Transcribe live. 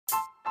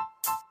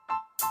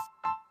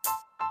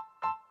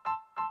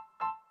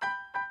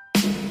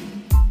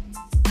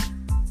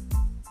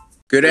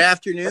Good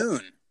afternoon,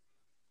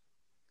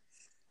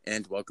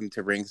 and welcome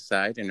to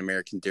Ringside, an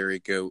American Dairy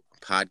Goat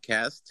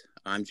podcast.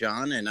 I'm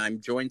John, and I'm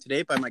joined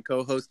today by my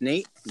co-host,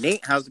 Nate.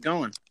 Nate, how's it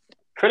going?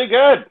 Pretty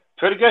good.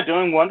 Pretty good.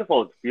 Doing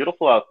wonderful. It's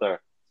beautiful out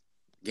there.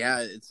 Yeah,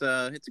 it's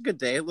a good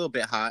day. A little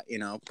bit hot,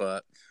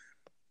 but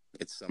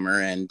it's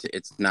summer, and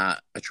it's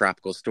not a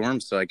tropical storm,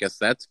 so I guess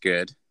that's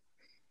good.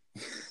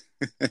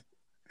 It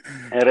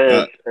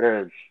is. It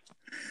is.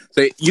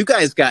 So you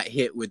guys got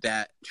hit with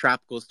that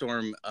tropical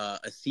storm,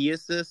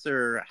 Asiasis,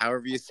 or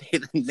however you say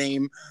the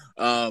name.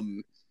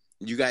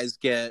 You guys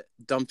get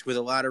dumped with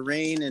a lot of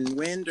rain and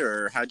wind,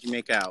 or how'd you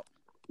make out?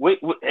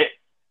 It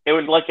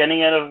was like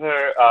any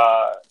other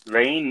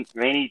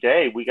rainy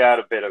day. We got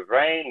a bit of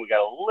rain. We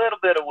got a little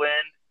bit of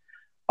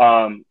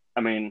wind.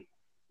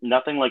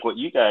 Nothing like what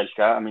you guys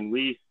got. I'm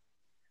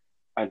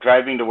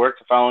driving to work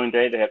the following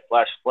day. They had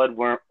flash flood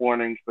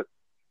warnings, but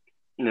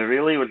there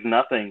really was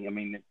nothing.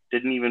 It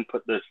didn't even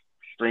put the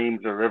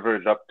streams or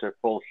rivers up to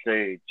full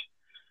stage.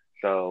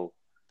 So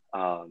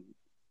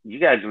you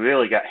guys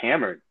really got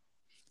hammered.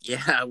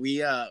 Yeah,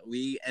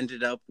 we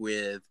ended up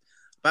with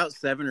about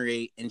 7 or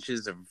 8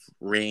 inches of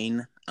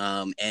rain,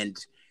 and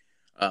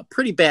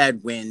pretty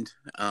bad wind.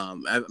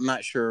 I'm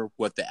not sure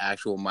what the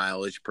actual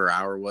mileage per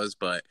hour was,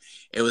 but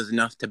it was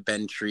enough to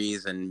bend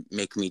trees and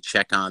make me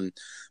check on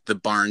the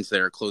barns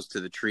that are close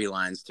to the tree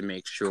lines to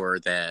make sure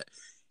that,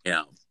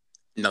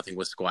 nothing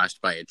was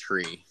squashed by a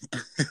tree.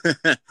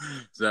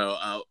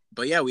 But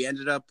yeah, we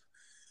ended up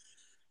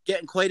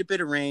getting quite a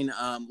bit of rain.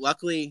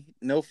 Luckily,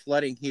 no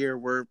flooding here.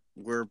 We're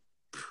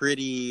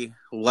pretty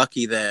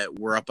lucky that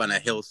we're up on a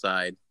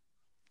hillside,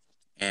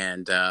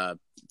 and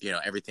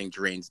everything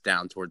drains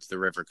down towards the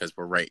river because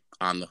we're right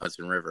on the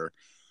Hudson River.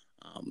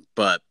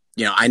 But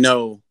I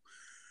know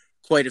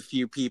quite a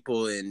few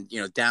people in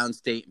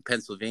downstate in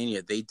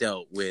Pennsylvania. They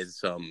dealt with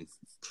some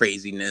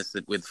craziness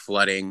with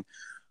flooding.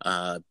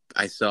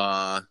 I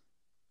saw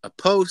a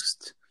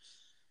post.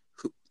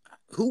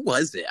 Who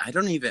was it? I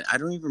don't even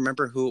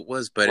remember who it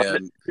was, but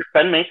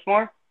Ben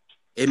Macemore?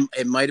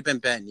 It might have been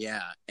Ben,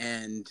 yeah.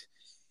 And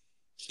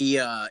he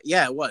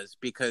it was,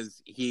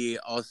 because he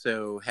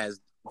also has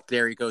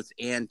dairy goats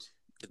and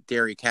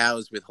dairy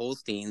cows with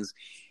Holsteins,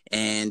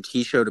 and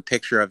he showed a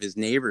picture of his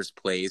neighbor's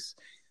place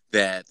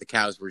that the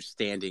cows were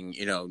standing,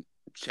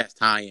 chest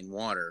high in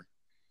water.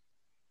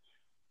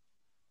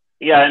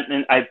 Yeah,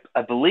 and I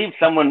believe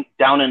someone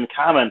down in the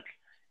comments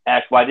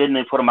asked why didn't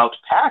they put them out to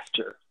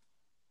pasture,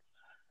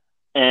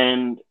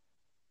 and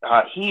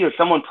he or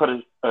someone put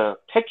a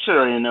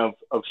picture in of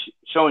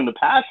showing the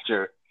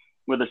pasture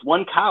with this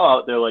one cow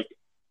out there, like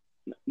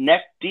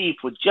neck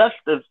deep, with just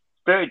the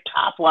very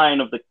top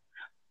line of the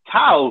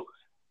cow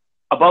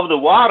above the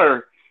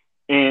water,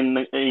 and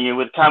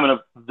with a comment of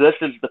 "This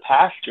is the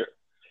pasture,"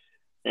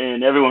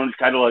 and everyone was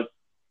kind of like,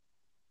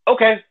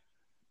 "Okay."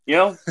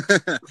 Yeah,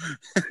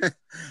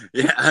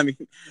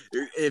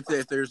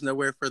 if there's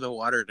nowhere for the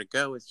water to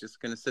go, it's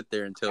just going to sit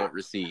there until it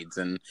recedes.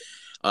 And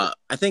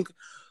I think,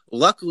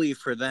 luckily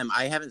for them,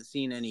 I haven't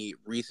seen any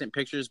recent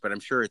pictures, but I'm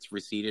sure it's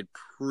receded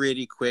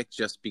pretty quick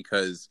just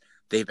because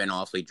they've been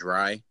awfully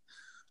dry.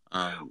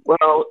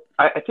 Well,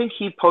 I think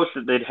he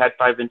posted they'd had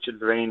 5 inches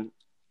of rain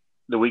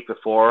the week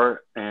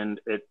before,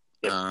 and it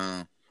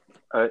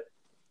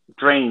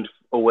drained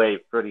away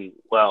pretty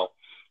well.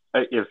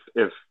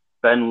 If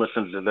Ben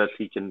listens to this,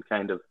 he can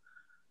kind of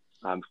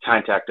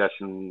contact us,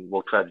 and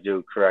we'll try to do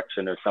a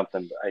correction or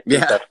something. I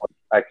think that's what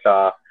I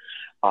saw.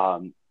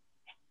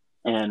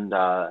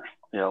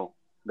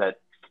 That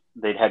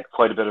they'd had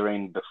quite a bit of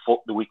rain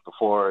the week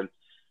before, and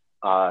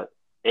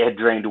it had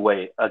drained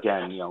away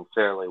again,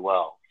 fairly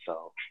well.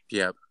 So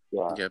Yep.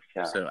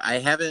 So I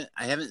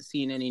haven't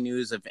seen any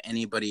news of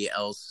anybody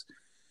else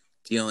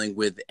dealing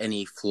with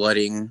any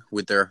flooding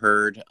with their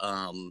herd.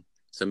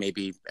 So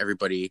maybe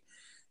everybody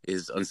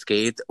is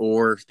unscathed,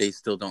 or they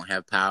still don't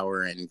have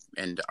power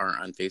and aren't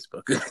on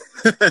Facebook.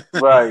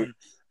 Right.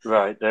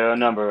 There are a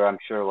number, I'm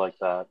sure, like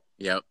that.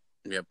 Yep.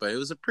 But it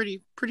was a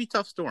pretty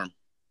tough storm.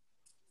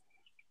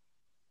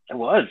 It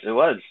was.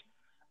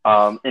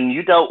 And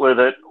you dealt with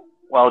it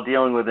while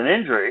dealing with an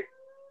injury.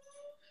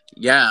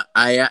 Yeah,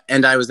 I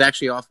was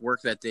actually off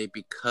work that day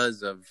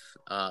because of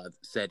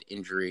said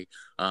injury.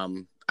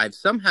 I've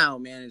somehow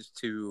managed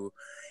to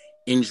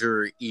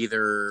injure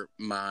either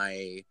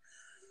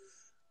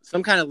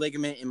some kind of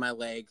ligament in my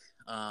leg,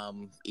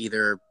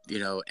 either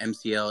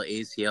MCL,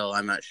 ACL,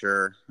 I'm not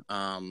sure.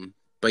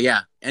 But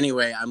yeah,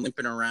 anyway, I'm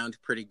limping around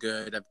pretty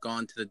good. I've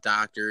gone to the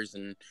doctors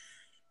and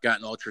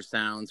gotten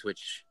ultrasounds,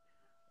 which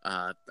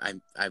I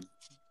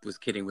was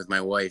kidding with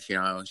my wife.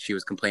 She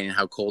was complaining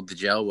how cold the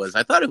gel was.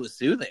 I thought it was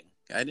soothing.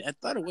 I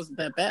thought it wasn't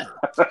that bad.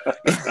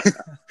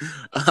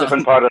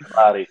 Different part of the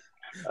body.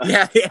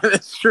 Yeah,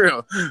 that's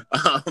true.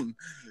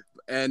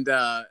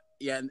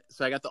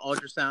 So I got the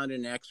ultrasound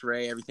and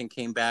X-ray. Everything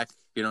came back,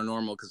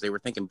 normal, because they were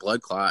thinking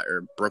blood clot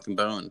or broken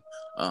bone.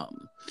 So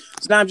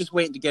now I'm just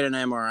waiting to get an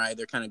MRI.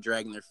 They're kind of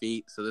dragging their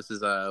feet. So this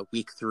is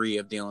week 3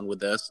 of dealing with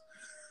this.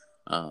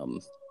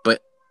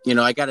 But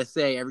I gotta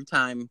say, every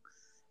time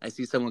I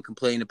see someone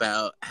complain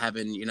about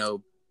having,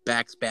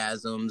 back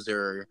spasms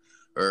or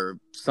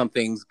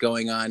something's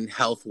going on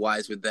health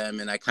wise with them,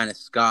 and I kind of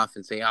scoff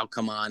and say, "Oh,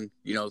 come on,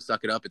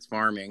 suck it up. It's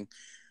farming."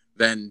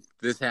 Then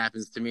this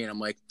happens to me, and I'm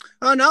like,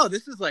 "Oh no,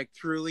 this is like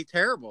truly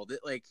terrible."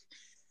 Like,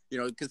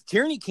 because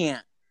Tierney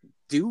can't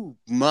do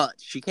much.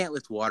 She can't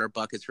lift water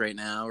buckets right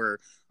now, or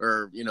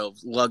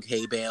lug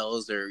hay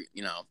bales, or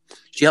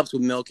she helps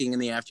with milking in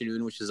the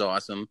afternoon, which is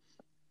awesome.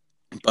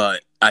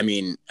 But I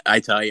mean,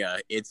 I tell you,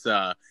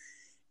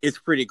 it's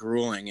pretty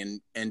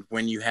grueling, and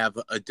when you have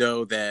a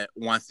doe that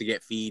wants to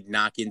get feed,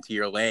 knock into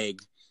your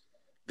leg,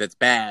 that's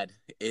bad.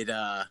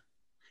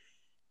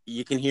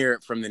 You can hear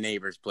it from the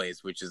neighbor's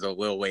place, which is a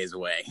little ways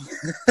away.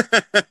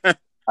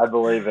 I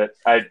believe it.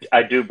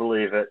 I do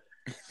believe it.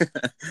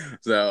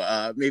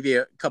 So maybe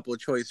a couple of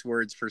choice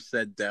words for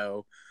said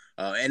doe.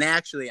 And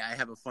actually, I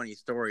have a funny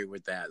story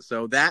with that.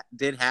 So that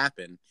did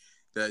happen.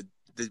 The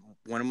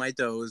one of my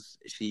does,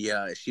 she's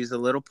a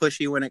little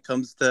pushy when it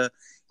comes to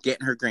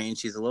getting her grain.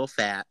 She's a little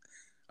fat,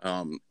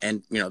 and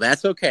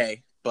that's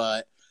okay.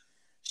 But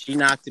she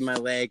knocked in my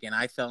leg, and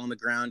I fell on the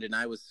ground, and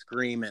I was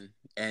screaming,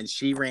 and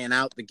she ran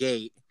out the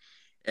gate,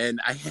 and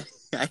I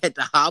had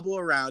to hobble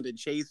around and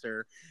chase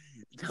her,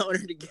 telling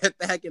her to get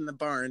back in the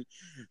barn.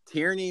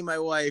 Tierney, my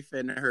wife,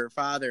 and her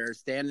father are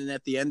standing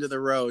at the end of the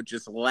road,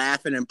 just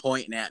laughing and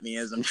pointing at me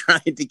as I'm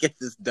trying to get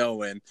this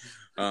doe in.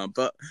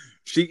 But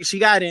she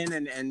got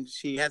in, and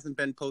she hasn't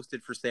been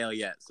posted for sale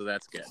yet, so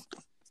that's good.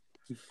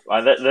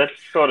 Well, that's the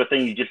sort of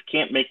thing you just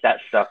can't make that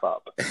stuff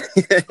up.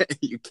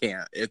 You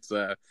can't. It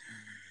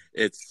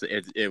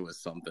was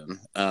something.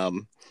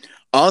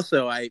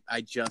 Also, I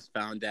just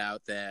found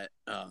out that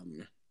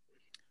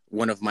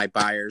one of my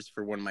buyers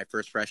for one of my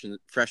first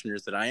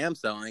fresheners that I am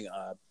selling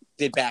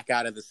did back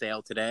out of the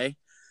sale today.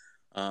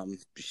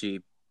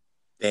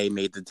 They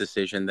made the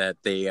decision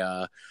that they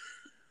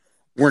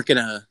weren't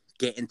gonna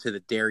get into the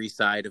dairy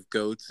side of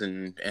goats,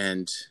 and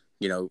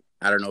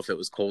I don't know if it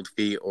was cold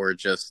feet or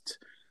just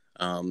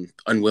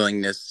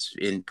unwillingness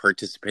in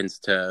participants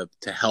to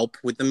help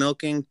with the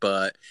milking,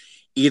 but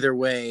either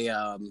way,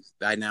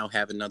 I now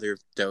have another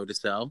doe to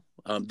sell.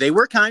 They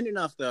were kind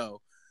enough,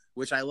 though,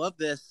 which I love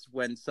this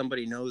when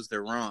somebody knows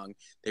they're wrong.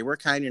 They were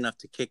kind enough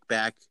to kick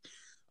back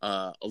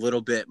a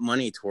little bit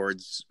money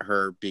towards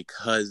her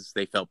because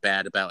they felt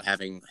bad about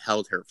having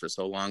held her for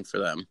so long for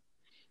them.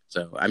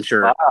 So I'm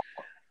sure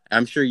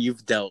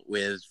you've dealt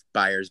with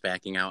buyers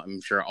backing out.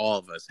 I'm sure all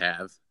of us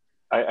have.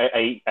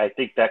 I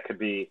think that could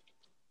be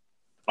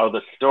all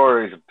the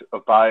stories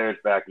of buyers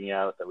backing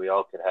out that we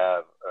all could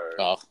have.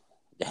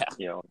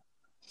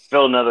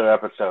 Fill another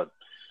episode.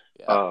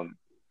 Yeah.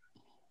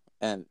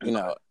 And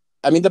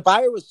I mean, the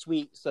buyer was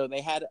sweet. So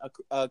they had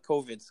a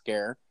COVID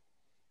scare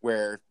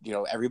where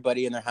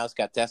everybody in their house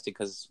got tested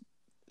because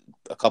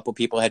a couple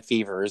people had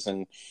fevers,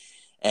 and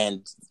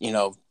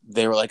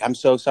they were like, "I'm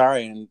so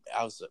sorry," and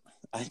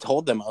I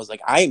told them, I was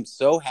like, "I am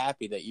so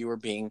happy that you were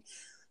being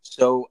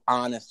so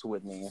honest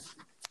with me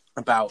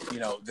about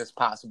this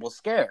possible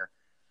scare.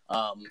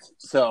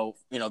 So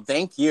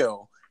thank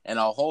you." And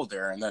I'll hold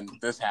her, and then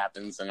this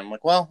happens, and I'm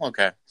like, well,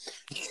 okay.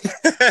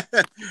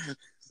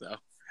 So,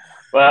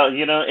 well,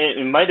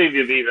 it might have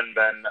even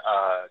been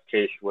a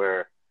case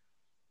where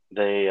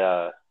they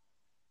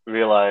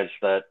realized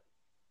that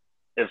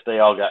if they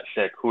all got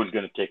sick, who's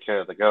going to take care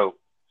of the goat?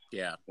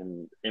 Yeah,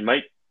 and it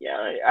might. Yeah,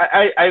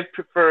 I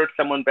prefer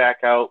someone back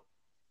out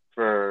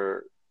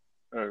for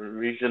a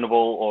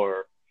reasonable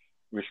or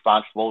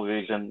responsible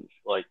reasons,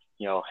 like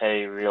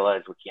hey,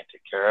 realize we can't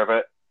take care of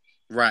it,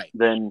 right?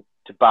 Then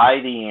to buy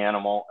the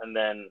animal and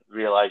then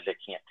realize they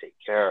can't take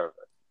care of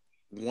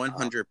it.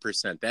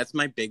 100%. That's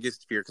my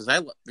biggest fear, because I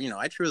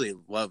truly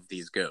love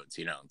these goats.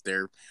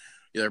 They're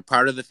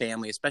part of the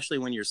family, especially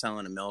when you're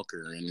selling a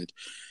milker,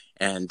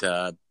 and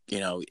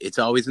it's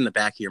always in the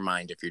back of your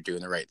mind if you're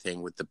doing the right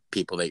thing with the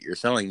people that you're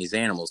selling these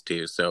animals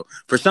to. So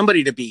for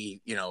somebody to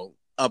be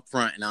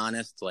upfront and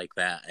honest like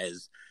that,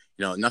 as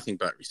nothing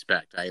but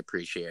respect. I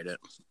appreciate it.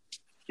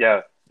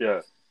 Yeah.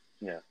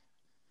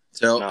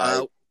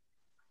 So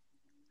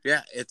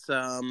yeah, it's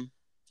one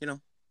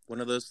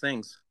of those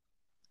things.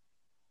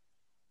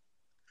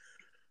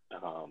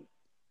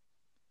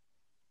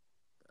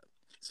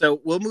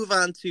 So we'll move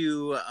on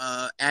to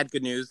add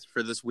good news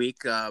for this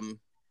week.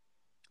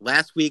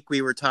 Last week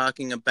we were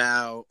talking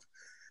about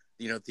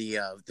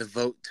the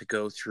vote to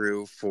go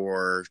through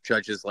for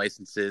judges'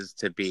 licenses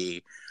to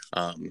be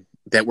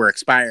that were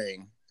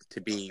expiring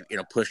to be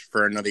pushed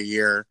for another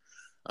year,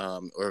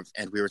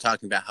 and we were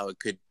talking about how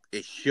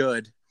it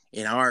should,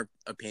 in our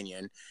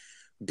opinion,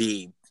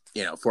 be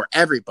for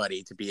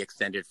everybody to be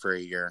extended for a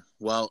year.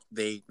 Well,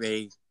 they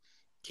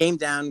came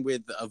down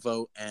with a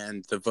vote,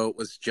 and the vote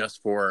was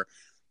just for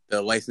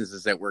the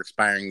licenses that were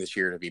expiring this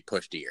year to be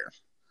pushed a year.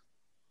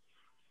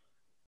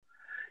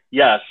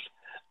 Yes.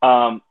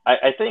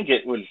 I think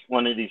it was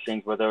one of these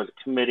things where there was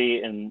a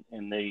committee and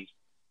they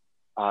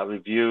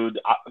reviewed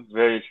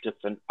various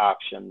different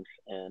options,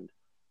 and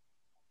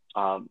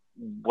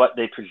what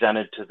they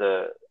presented to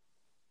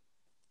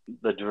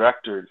the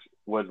directors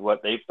was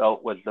what they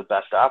felt was the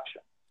best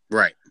option.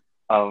 Right.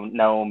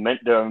 Now,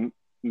 there are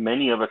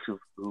many of us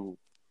who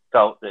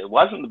felt that it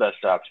wasn't the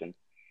best option,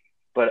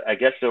 but I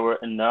guess there were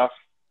enough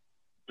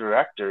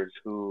directors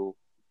who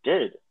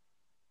did,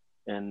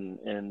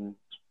 and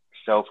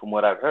so from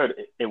what I've heard,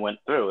 it went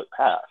through, it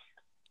passed.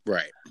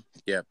 Right.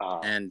 Yep.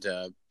 And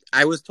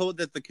I was told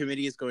that the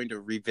committee is going to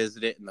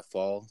revisit it in the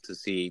fall to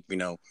see,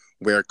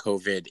 where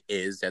COVID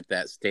is at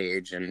that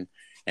stage, and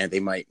they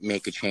might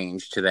make a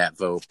change to that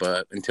vote.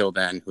 But until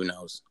then, who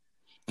knows?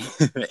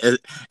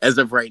 As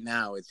of right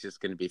now, it's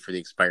just going to be for the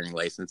expiring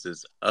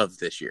licenses of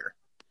this year.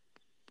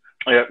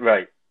 Yeah,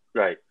 right.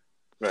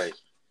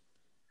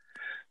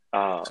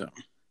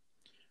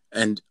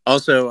 And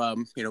also,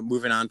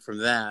 moving on from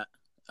that,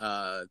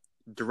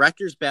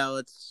 directors'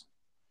 ballots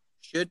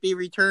should be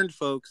returned,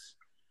 folks,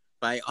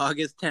 by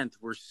August 10th.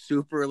 We're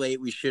super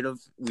late. We should have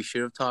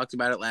talked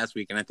about it last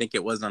week, and I think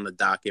it was on the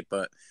docket,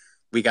 but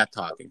we got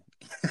talking.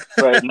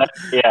 Right.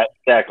 Yeah,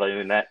 exactly. I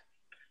mean, that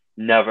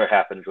never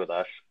happens with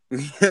us.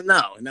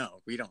 No,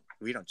 we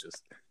don't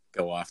just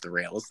go off the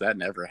rails. That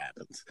never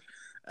happens.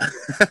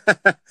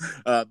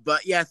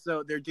 But yeah,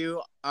 so they're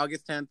due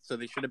August 10th, so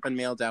they should have been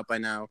mailed out by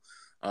now.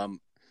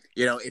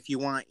 If you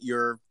want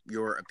your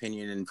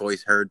opinion and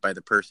voice heard by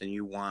the person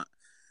you want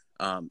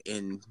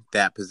in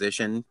that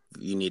position,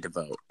 you need to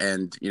vote.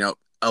 And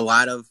a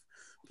lot of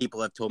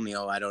people have told me,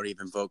 "Oh, I don't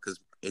even vote because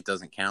it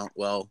doesn't count."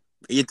 Well,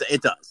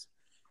 it does.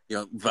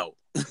 Vote.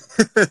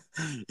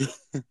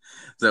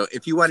 So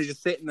if you want to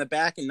just sit in the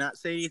back and not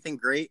say anything,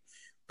 great.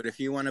 But if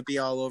you want to be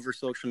all over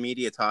social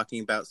media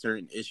talking about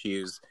certain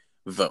issues,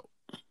 vote.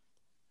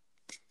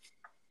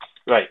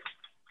 Right.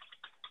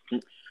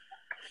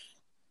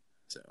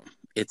 So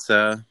it's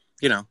a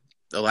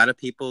lot of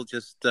people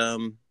just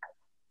don't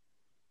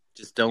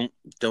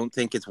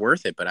think it's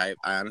worth it, but I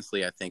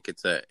honestly I think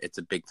it's a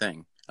big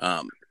thing.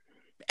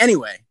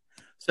 Anyway,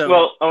 so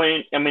well,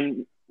 I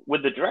mean,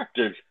 with the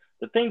directors,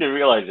 the thing to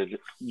realize is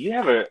you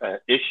have a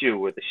issue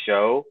with the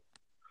show,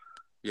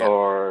 yeah,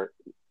 or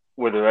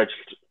with the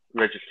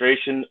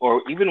registration,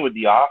 or even with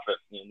the office.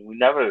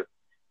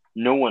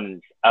 No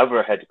one's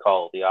ever had to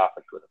call the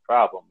office with a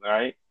problem,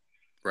 right?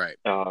 Right.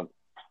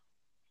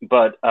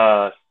 But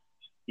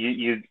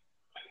you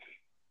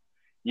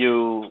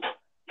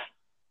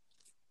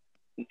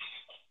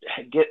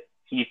get,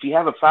 if you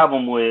have a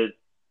problem with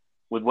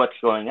what's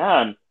going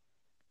on,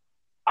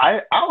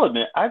 I'll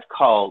admit I've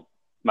called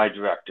my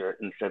director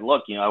and said,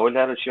 look, I was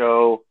at a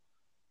show,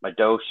 my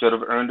doe should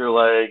have earned her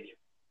leg.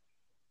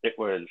 It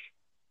was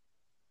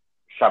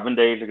 7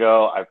 days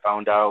ago. I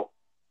found out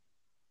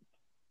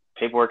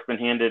paperwork's been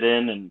handed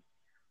in and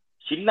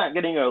she's not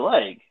getting her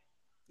leg.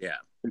 Yeah.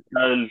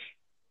 Because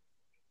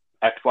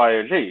X, Y,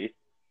 or Z.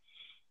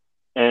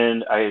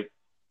 And I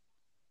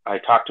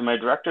talked to my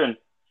director, and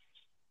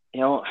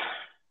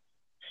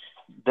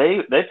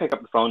they pick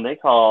up the phone, they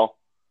call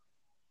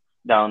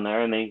down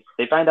there, and they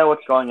find out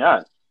what's going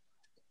on.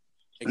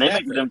 Exactly. And they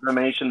make the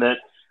information that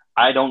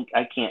I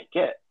can't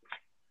get.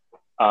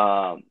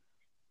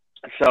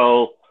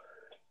 So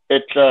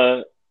it's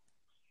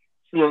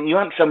you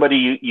want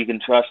somebody you can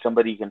trust,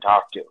 somebody you can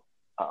talk to.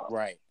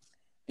 Right.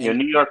 In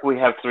New York, we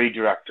have 3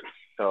 directors,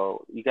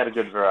 so you got a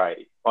good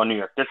variety. Oh, New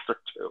York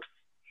District too.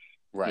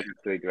 Right.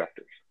 3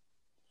 directors.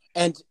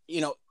 And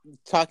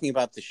talking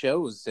about the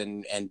shows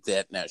and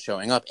that not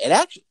showing up,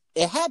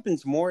 it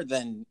happens more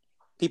than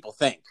people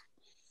think.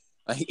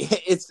 Like,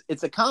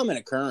 it's a common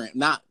occurrence,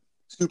 not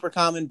super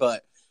common,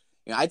 but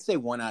I'd say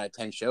 1 out of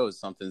 10 shows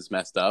something's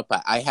messed up.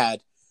 I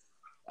had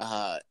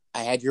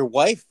your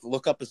wife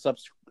look up a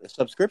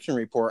subscription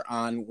report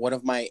on one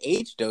of my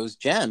age does,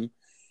 Jem,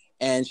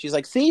 and she's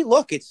like, "See,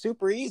 look, it's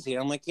super easy."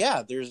 And I'm like,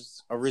 "Yeah,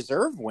 there's a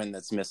reserve win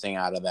that's missing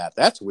out of that.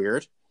 That's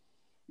weird."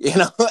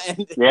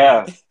 And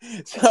yeah.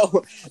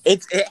 So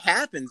it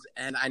happens,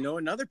 and I know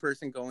another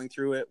person going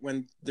through it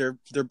when their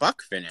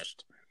buck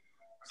finished.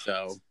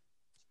 So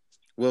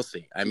we'll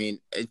see. I mean,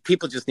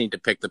 people just need to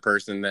pick the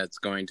person that's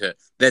going to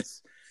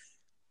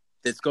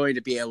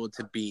be able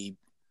to be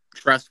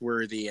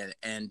trustworthy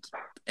and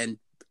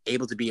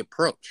able to be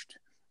approached,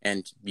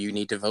 and you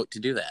need to vote to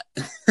do that.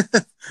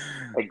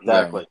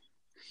 Exactly.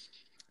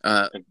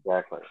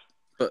 Exactly.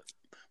 But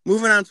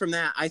moving on from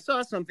that, I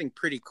saw something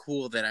pretty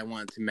cool that I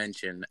wanted to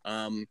mention.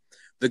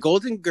 The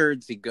Golden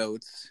Guernsey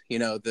goats,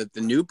 the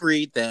new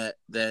breed that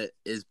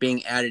is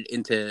being added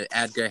into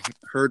ADGA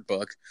herd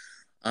book.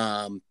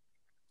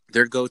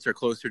 Their goats are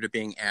closer to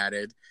being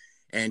added,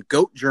 and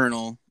Goat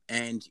Journal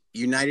and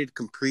United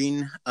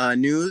Caprine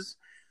News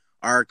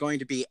are going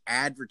to be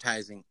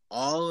advertising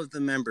all of the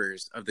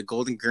members of the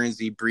Golden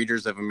Guernsey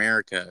Breeders of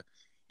America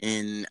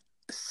in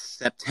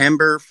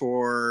September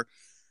for,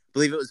 I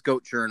believe it was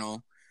Goat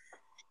Journal,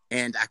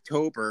 and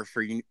October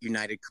for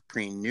United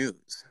Caprine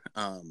News,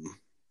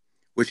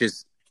 which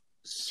is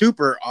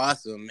super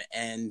awesome.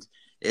 And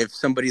if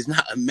somebody's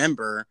not a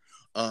member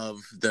of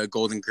the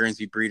Golden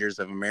Guernsey Breeders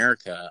of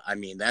America, I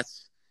mean,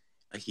 that's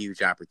a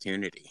huge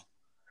opportunity.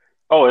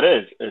 Oh, it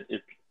is.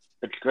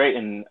 It's great.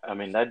 And I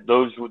mean,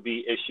 those would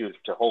be issues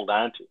to hold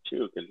on to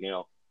too, because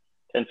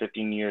 10,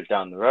 15 years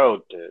down the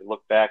road, to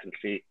look back and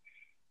see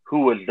who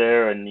was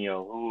there, and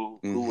who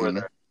were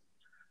the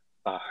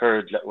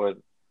herds that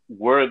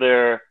were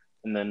there,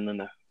 and then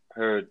the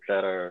herds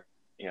that are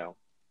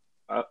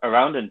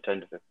around in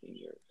 10 to 15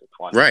 years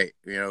or 20. Right.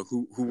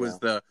 Who was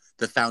the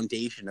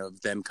foundation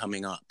of them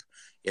coming up,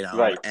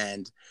 Right.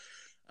 And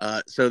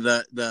so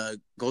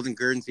the Golden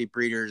Guernsey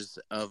Breeders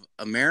of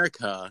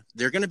America,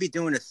 they're going to be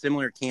doing a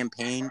similar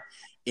campaign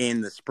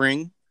in the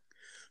spring.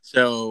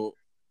 So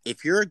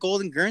if you're a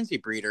Golden Guernsey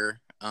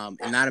breeder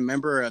and not a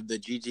member of the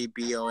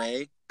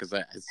GGBOA, because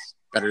it's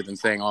better than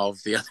saying all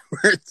of the other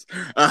words.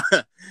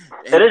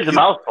 It is a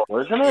mouthful,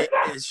 isn't it?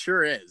 It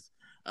sure is.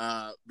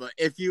 But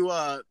if you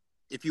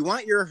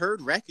want your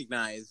herd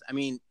recognized, I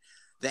mean,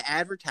 the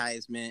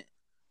advertisement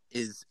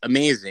is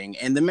amazing,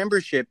 and the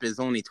membership is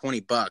only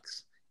 $20,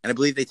 and I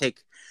believe they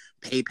take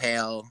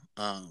PayPal.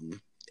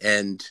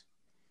 And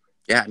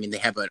yeah, I mean, they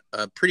have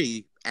a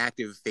pretty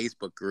active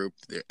Facebook group,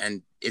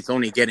 and it's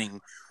only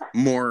getting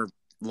more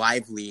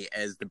lively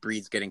as the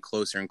breed's getting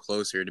closer and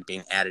closer to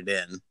being added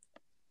in.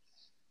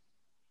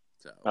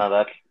 So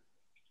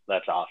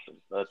that's awesome.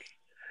 That's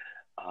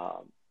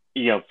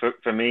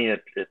for me,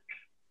 it's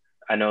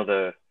I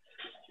know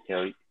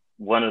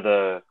one of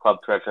the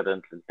club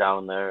presidents is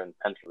down there in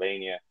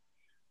Pennsylvania,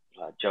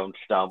 Joan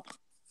Stump,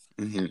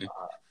 mm-hmm.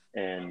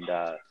 And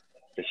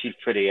she's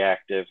pretty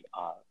active,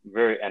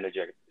 very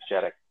energetic,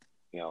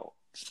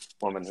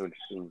 woman who's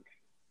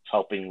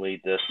helping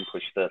lead this and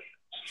push this.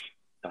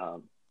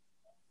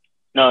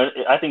 No,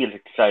 I think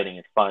it's exciting.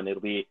 It's fun.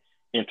 It'll be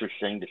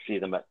interesting to see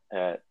them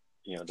at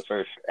the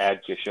first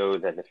ADCA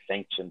shows as a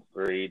sanctioned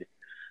breed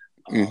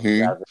rather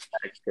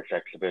than this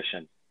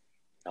exhibition.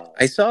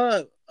 I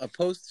saw a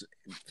post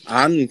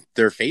on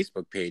their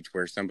Facebook page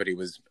where somebody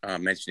was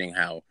mentioning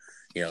how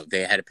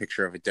they had a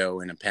picture of a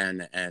doe in a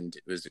pen, and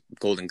it was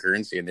Golden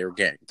Guernsey, and they were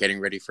getting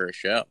ready for a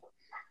show.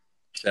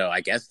 So I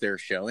guess they're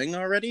showing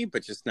already,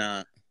 but just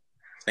not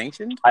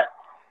sanctioned.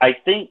 I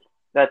think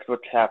that's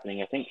what's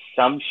happening. I think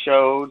some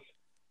shows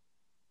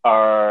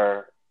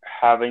are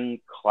having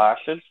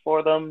classes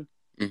for them,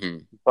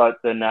 but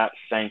they're not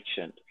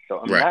sanctioned. So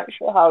I'm not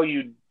sure how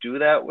you do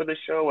that with a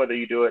show, whether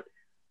you do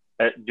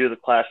the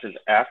classes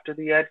after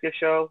the ADCA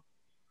show,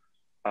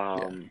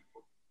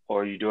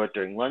 or you do it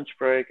during lunch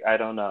break. I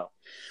don't know.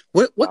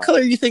 What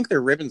color do you think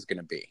their ribbon's going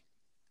to be?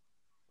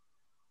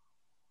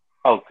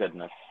 Oh,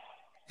 goodness.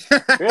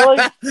 Really?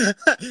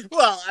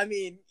 Well, I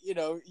mean,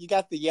 you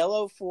got the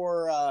yellow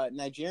for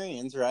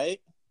Nigerians,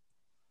 right?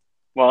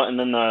 Well, and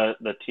then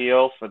the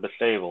teal for the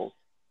stables.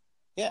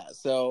 Yeah,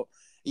 so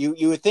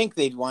you would think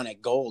they'd want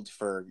it gold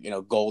for,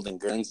 Golden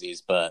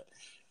Guernseys, but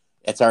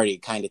it's already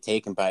kind of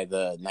taken by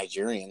the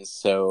Nigerians.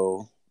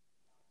 So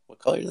what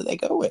color do they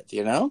go with,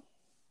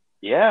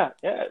 Yeah,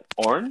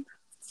 orange.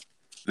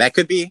 That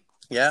could be.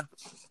 Yeah,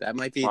 that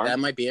might be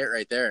it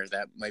right there.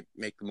 That might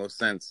make the most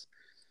sense.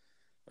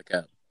 Like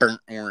a burnt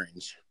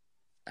orange.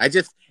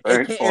 It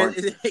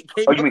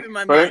came up in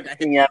my mind.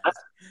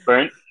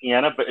 Burnt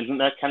sienna, but isn't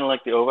that kind of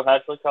like the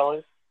Overhatchley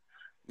colors?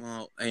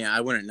 Well, yeah,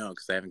 I wouldn't know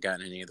because I haven't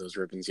gotten any of those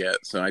ribbons yet,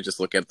 so I just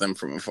look at them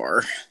from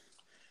afar.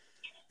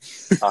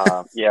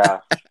 Yeah.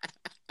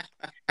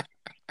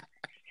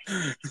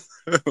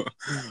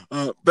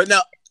 But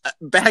no,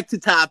 back to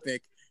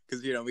topic,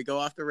 because we go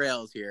off the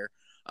rails here.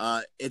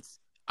 It's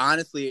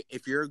honestly,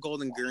 if you're a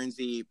Golden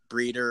Guernsey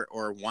breeder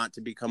or want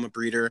to become a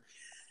breeder,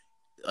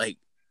 like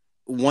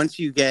once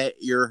you get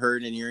your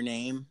herd in your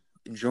name,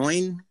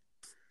 join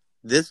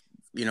this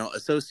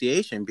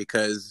association,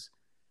 because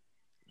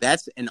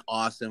that's an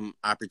awesome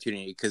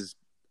opportunity. Because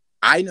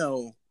I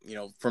know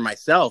for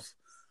myself,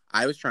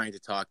 I was trying to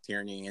talk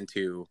Tierney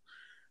into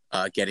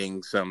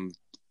getting some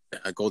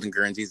Golden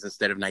Guernseys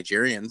instead of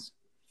Nigerians,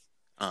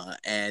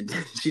 and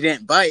she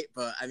didn't bite.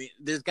 But I mean,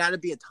 there's got to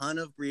be a ton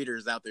of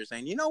breeders out there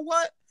saying, you know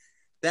what,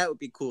 that would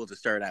be cool to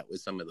start out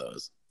with some of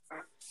those.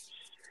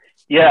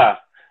 Yeah.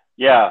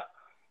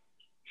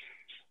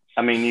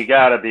 I mean, you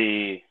gotta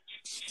be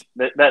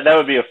that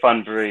would be a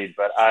fun breed,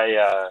 but I've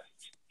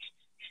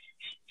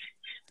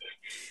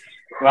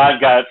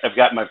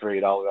got my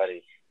breed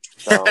already.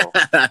 So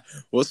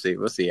we'll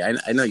see.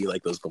 I know you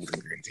like those Golden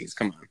Guernseys.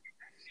 Come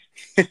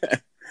on.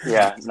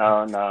 Yeah,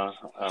 no.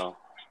 Oh.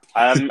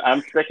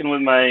 I'm sticking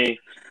with my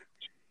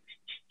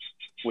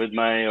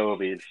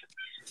Obies.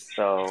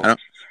 So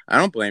I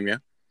don't blame you.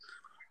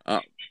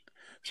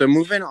 So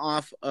moving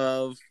off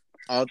of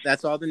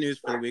that's all the news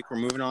for the week. We're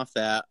moving off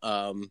that,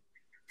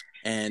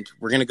 and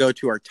we're gonna go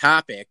to our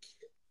topic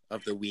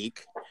of the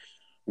week,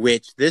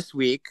 which this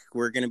week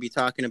we're gonna be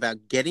talking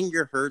about getting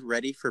your herd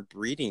ready for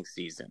breeding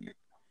season,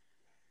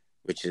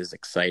 which is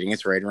exciting.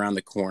 It's right around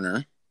the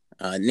corner.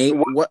 Nate,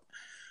 what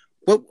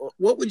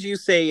would you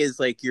say is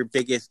like your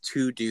biggest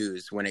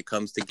to-dos when it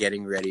comes to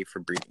getting ready for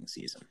breeding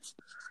season?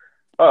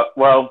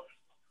 Well,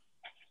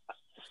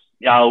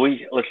 yeah,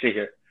 let's see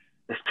here.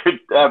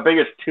 Our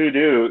biggest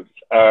to-dos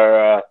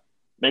are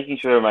making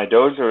sure my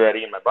does are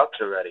ready and my bucks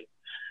are ready.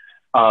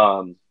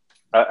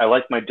 I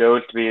like my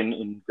does to be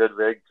in good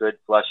rig, good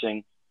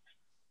flushing.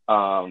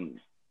 And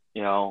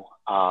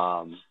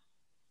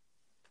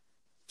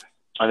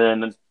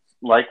then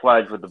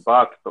likewise with the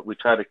bucks, but we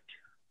try to,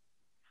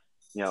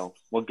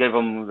 we'll give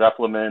them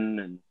Zeplemin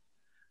and,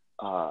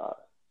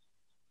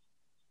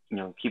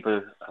 keep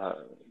a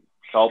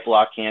salt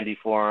block handy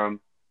for them,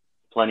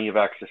 plenty of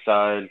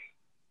exercise,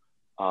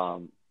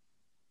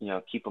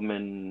 keep them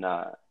in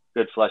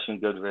good flesh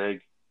and good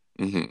rig,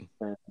 Mm-hmm.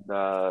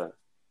 and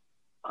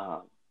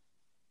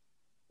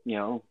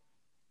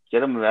get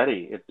them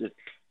ready. It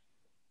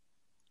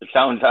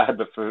sounds odd,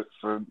 but for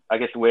I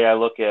guess the way I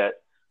look at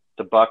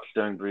the bucks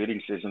during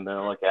breeding season,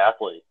 they're like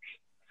athletes.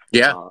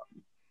 Yeah,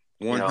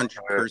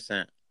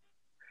 100%.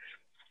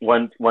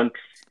 Once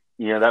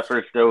that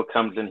first doe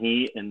comes in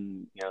heat,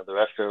 and the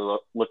rest are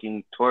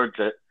looking towards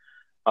it,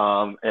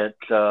 they're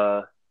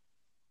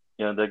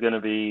going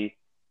to be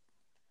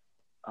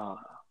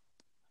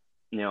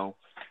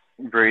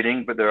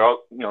breeding, but they're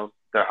all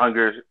their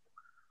hunger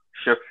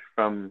shifts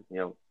from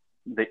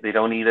they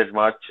don't eat as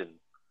much,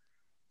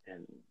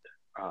 and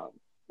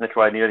that's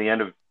why near the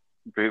end of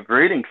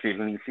breeding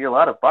season you see a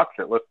lot of bucks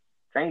that look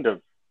kind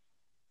of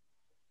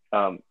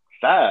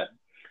sad,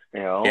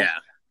 Yeah.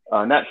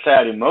 Not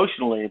sad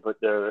emotionally, but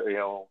they're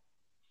a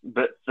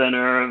bit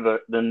thinner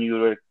than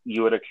you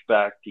would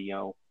expect.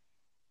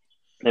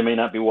 They may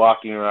not be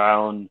walking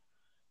around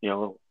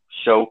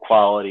show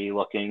quality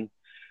looking.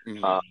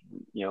 Mm-hmm. A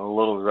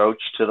little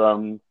roach to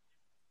them,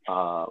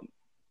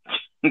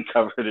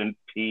 covered in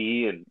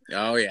pee and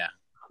oh yeah,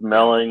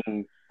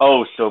 smelling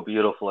so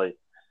beautifully.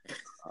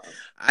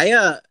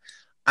 The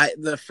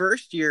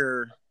first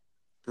year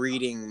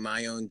breeding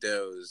my own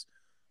does,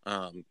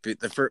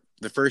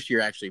 the first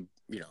year actually,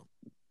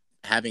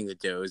 having the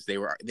does,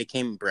 they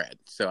came bred,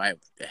 so I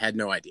had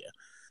no idea.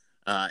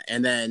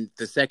 And then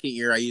the second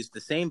year I used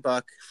the same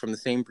buck from the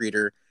same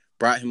breeder,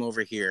 brought him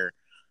over here.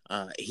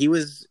 He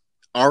was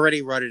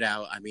already rutted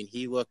out. I mean,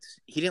 he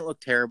didn't look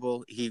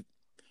terrible. He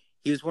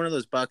was one of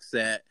those bucks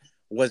that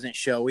wasn't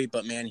showy,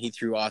 but man, he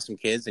threw awesome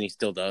kids, and he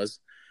still does.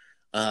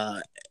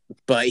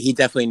 But he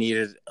definitely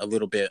needed a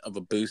little bit of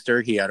a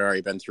booster. He had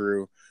already been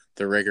through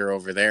the rigor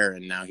over there,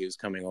 and now he was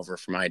coming over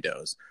for my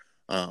does.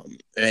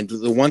 And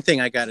the one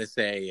thing I gotta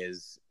say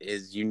is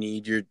you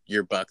need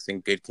your bucks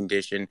in good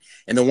condition.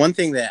 And the one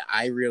thing that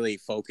I really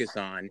focus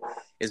on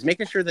is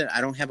making sure that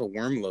I don't have a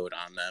worm load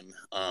on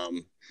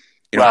them.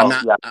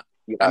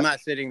 I'm not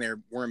sitting there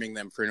worming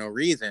them for no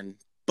reason,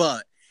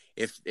 but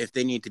if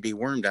they need to be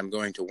wormed, I'm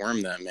going to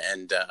worm them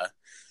and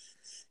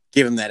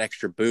give them that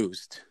extra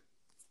boost.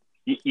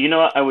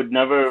 I would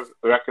never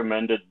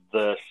recommended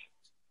this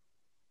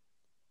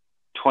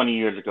 20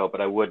 years ago,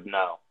 but I would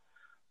now.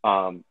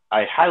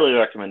 I highly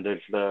recommend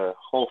the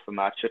whole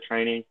FAMACHA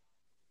training.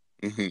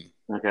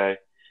 Mm-hmm. Okay.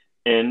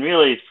 And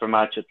really,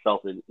 FAMACHA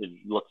itself is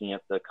looking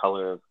at the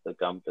color of the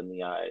gump in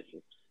the eyes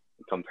and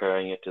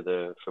comparing it to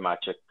the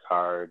FAMACHA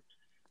card.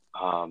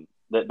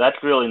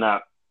 That's really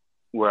not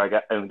where I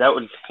got, and that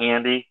was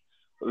handy.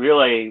 But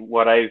really,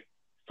 what I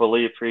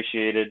fully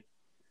appreciated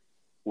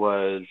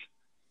was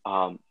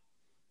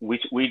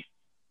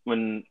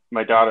when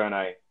my daughter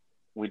and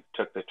we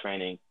took the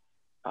training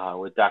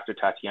with Dr.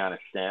 Tatiana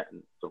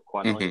Stanton from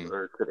Cornell mm-hmm.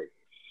 University,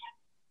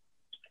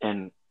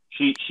 and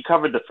she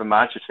covered the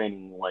FAMACHA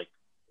training in like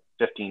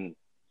 15-30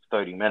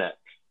 minutes.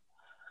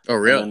 Oh,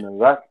 really?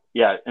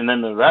 And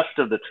then the rest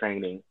of the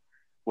training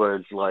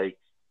was like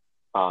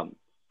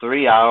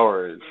 3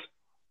 hours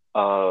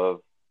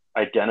of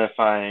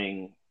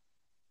identifying,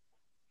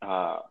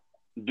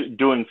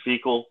 doing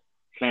fecal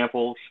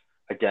samples,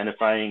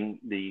 identifying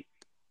the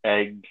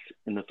eggs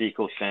in the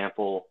fecal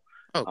sample,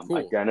 cool.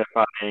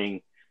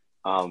 identifying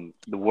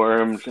the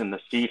worms in the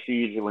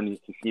feces when you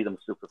can see them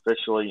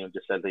superficially,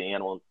 just as the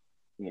animal,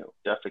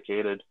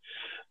 defecated,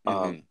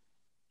 mm-hmm.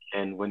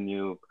 and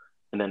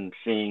then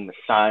seeing the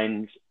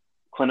signs,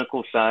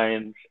 clinical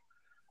signs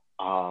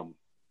of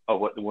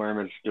what the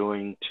worm is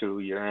doing to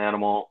your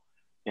animal.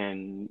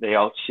 And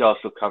she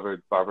also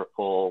covered barber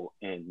pole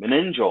and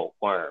meningeal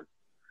worm,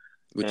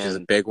 which is a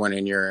big one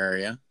in your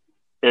area.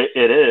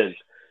 It is.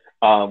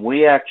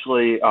 We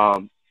actually,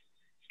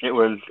 it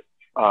was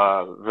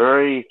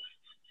very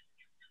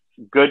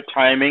good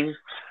timing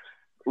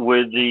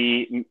with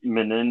the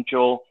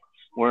meningeal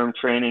worm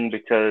training,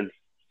 because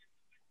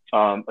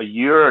a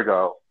year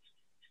ago,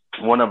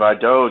 one of our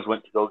does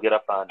went to go get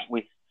up on,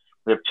 we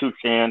have two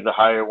stands, a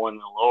higher one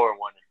and a lower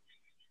one.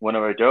 One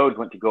of our does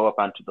went to go up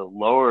onto the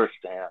lower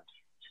stand,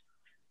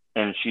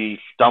 and she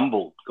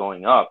stumbled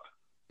going up.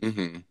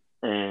 Mm-hmm.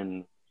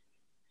 And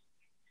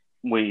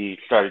we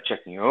started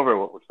checking her over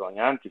what was going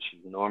on, because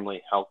she's a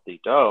normally healthy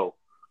doe.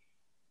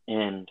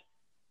 And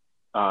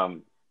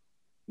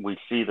we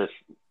see this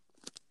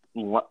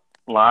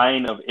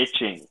line of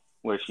itching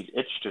where she's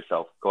itched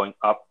herself going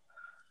up,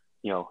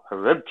 her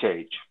rib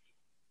cage.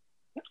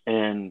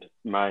 And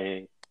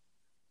my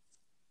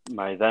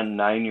then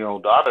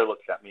 9-year-old daughter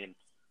looks at me, and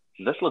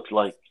this looks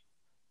like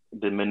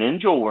the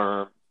meningeal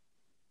worm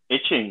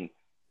itching,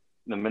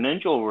 the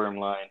meningeal worm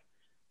line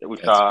that we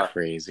saw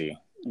crazy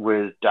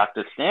with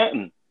Dr.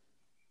 Stanton.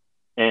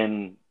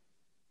 And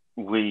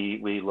we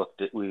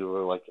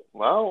were like,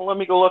 well, let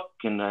me go look.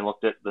 And I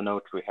looked at the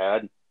notes we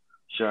had.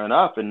 sure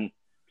enough, and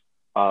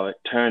it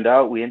turned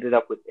out we ended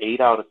up with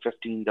 8 out of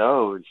 15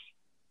 does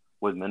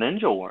with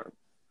meningeal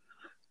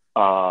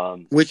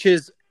worm. Which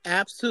is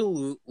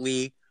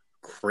absolutely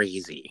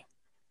crazy.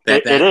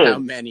 It That's is. how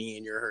many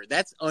in your herd.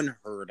 That's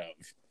unheard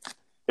of.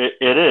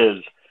 It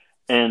is.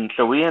 And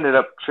so we ended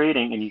up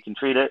treating, and you can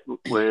treat it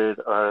with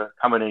a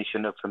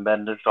combination of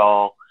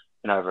fenbendazole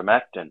and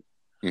ivermectin.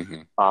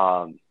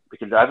 Mm-hmm.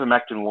 Because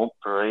ivermectin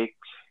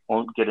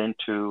won't get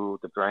into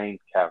the brain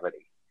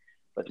cavity,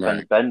 but the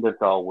Right.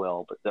 fenbendazole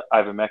will. But the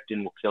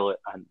ivermectin will kill it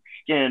on the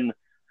skin.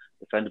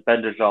 The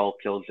fenbendazole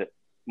kills it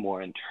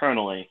more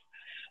internally.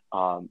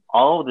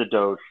 All of the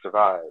does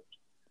survived.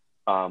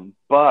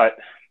 But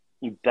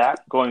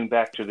that, going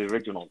back to the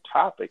original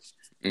topic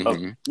of,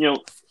 Mm-hmm.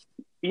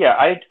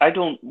 Yeah,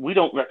 we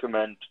don't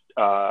recommend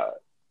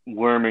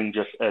worming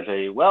just as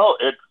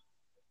it's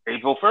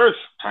April 1st,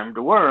 time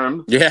to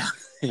worm. Yeah.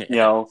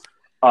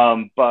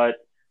 But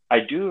I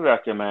do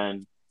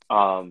recommend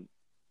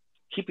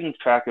keeping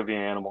track of your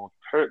animals,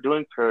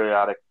 doing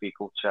periodic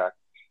fecal checks.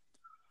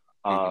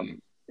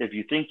 If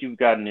you think you've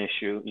got an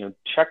issue,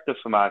 check the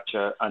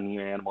FAMACHA on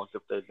your animals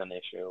if there's an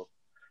issue.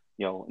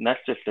 And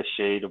that's just the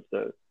shade of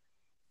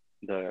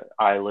the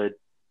eyelid.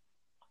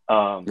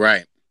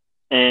 Right.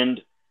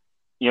 And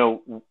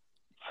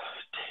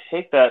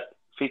take that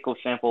fecal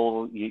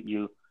sample,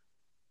 you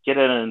get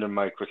it under a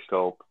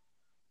microscope,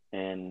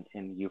 and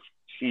you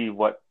see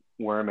what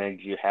worm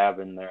eggs you have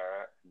in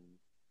there.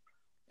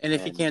 And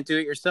if you can't do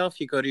it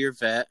yourself, you go to your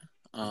vet.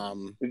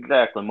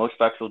 Exactly. Most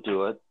vets will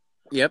do it.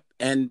 Yep.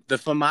 And the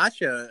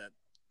FAMACHA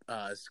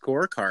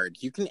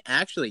scorecard, you can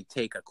actually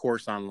take a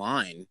course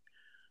online.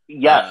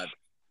 Yes.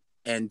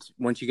 And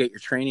once you get your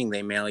training,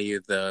 they mail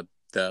you the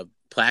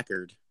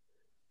placard.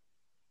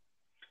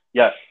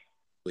 Yes.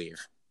 I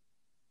believe.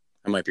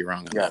 I might be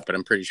wrong on that, but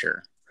I'm pretty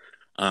sure.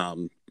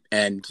 And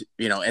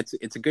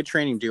it's a good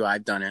training to do.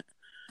 I've done it.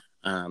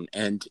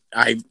 And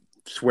I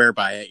swear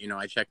by it.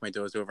 I check my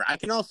does over. I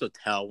can also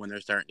tell when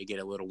they're starting to get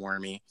a little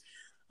wormy.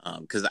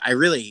 Because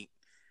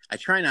I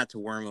try not to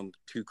worm them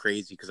too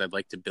crazy because I'd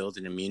like to build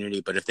an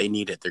immunity, but if they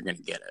need it, they're going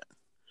to get it.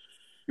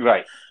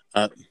 Right.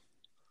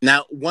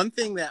 Now, one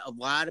thing that a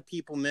lot of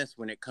people miss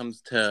when it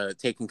comes to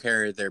taking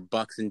care of their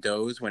bucks and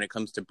does when it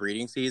comes to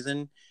breeding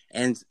season,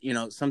 and,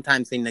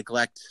 sometimes they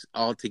neglect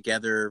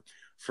altogether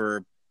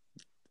for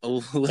a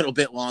little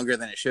bit longer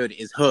than it should,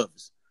 is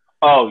hooves.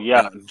 Oh,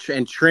 yeah.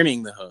 And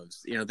trimming the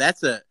hooves.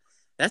 That's a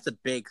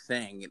big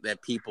thing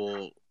that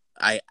people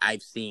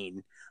I've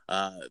seen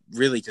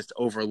really just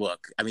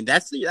overlook. I mean,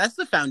 that's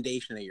the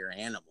foundation of your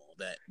animal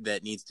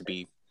that needs to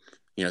be,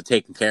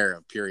 taken care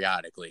of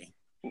periodically.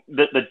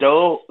 The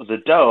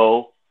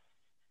doe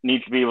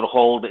needs to be able to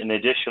hold an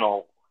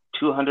additional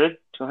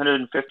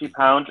 250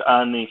 pounds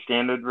on the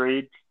standard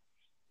breed.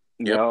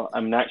 Yep.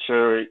 I'm not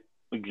sure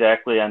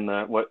exactly on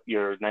what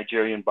your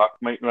Nigerian buck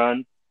might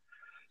run.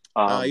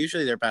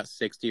 Usually they're about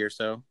 60 or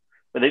so.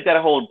 But they've got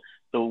to hold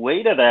the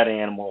weight of that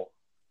animal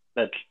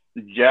that's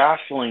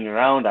jostling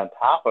around on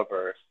top of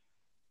her,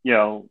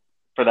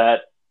 for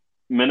that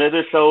minute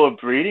or so of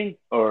breeding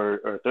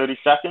or 30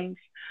 seconds.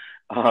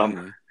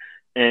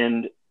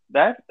 And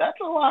that's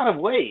a lot of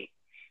weight.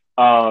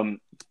 And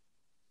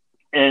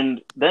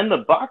then the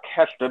buck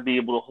has to be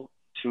able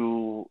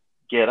to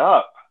get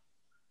up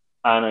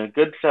on a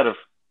good set of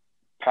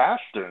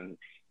pasterns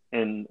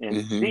and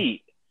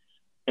feet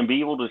and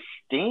be able to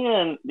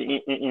stand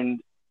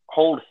and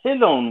hold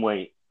his own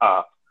weight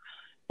up.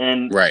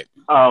 And right.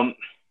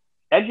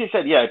 As you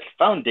said, it's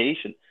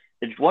foundation.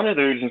 It's one of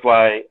the reasons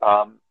why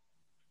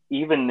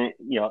even,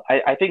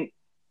 I think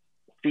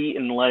feet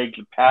and legs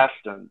and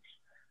pasterns,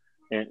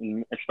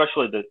 and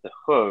especially the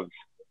hooves,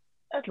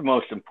 that's the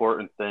most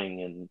important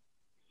thing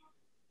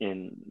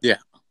in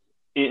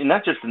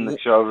not just in the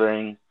show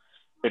ring.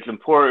 It's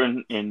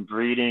important in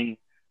breeding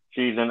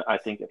season. I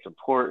think it's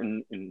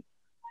important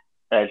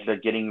as they're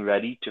getting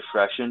ready to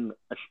freshen,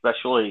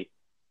 especially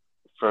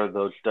for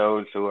those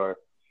does who are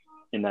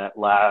in that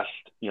last,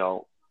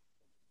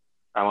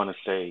 I want to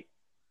say,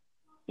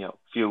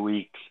 few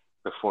weeks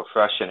before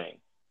freshening.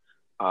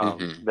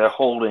 They're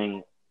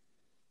holding,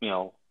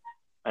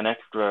 an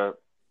extra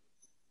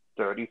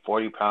 30,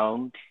 40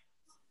 pounds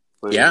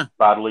with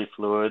bodily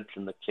fluids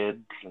and the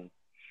kids.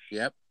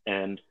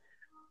 And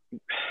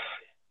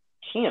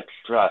can't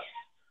stress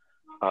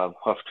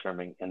hoof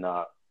trimming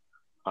enough.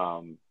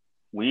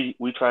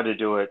 We try to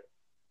do it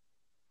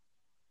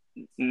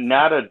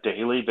not a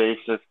daily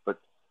basis, but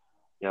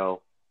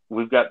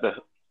we've got the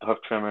hoof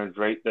trimmers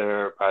right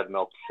there by the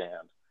milk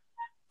stand.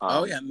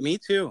 Oh yeah, me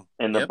too.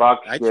 And the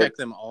bucks, I check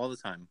them all the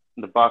time.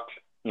 The bucks,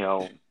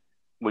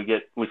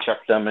 we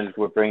check them as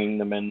we're bringing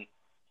them in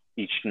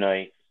each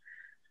night.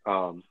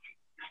 You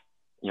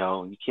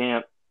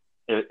can't,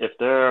 if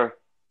they're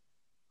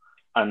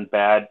on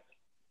bad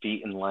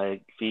feet and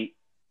feet,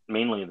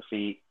 mainly the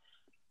feet.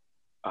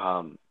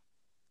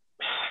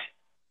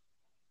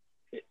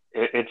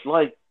 It's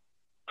like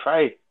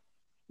try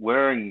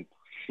wearing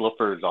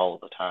slippers all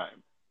the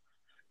time.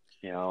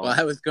 Well,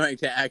 I was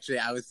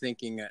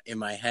thinking in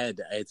my head,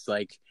 it's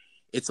like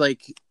it's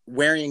like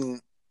wearing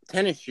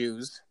tennis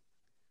shoes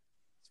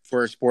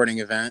for a sporting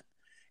event,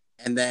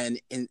 and then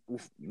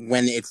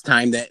when it's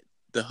time that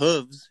the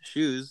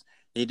shoes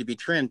need to be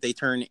trimmed, they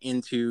turn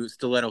into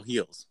stiletto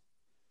heels,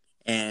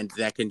 and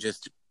that can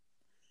just,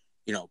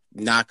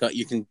 knock out.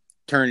 You can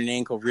turn an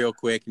ankle real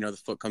quick. The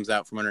foot comes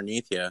out from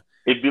underneath you.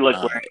 It'd be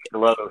like wearing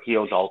stiletto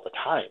heels all the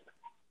time.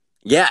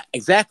 Yeah,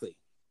 exactly.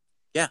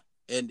 Yeah,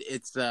 and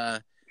it's so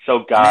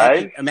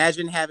guys,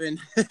 imagine having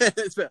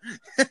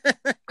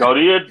go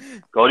to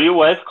your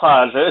wife's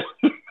closet.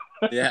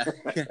 Yeah.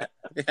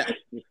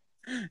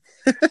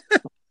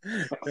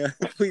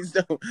 Please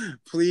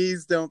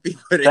don't be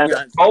putting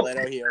on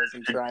stiletto heels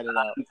and trying it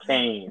out.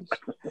 Pain.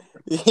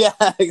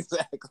 Yeah,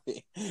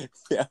 exactly.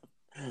 Yeah.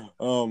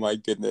 Oh my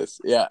goodness.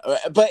 Yeah,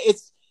 but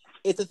it's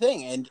a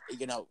thing, and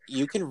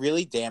you can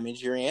really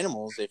damage your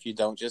animals if you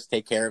don't just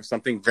take care of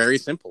something very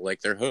simple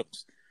like their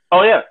hooves.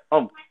 Oh yeah.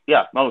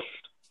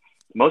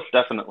 Most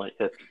definitely.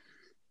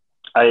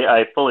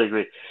 I fully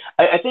agree.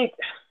 I think,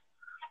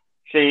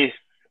 see,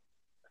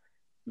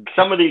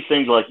 some of these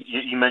things, like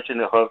you mentioned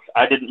the hooves.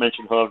 I didn't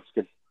mention hooves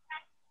because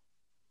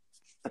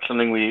that's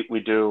something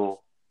we do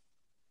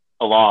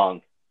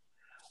along.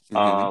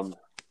 Mm-hmm.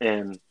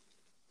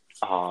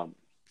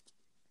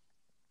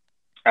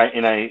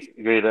 I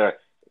agree there.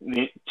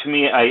 To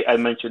me, I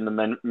mentioned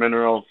the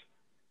minerals,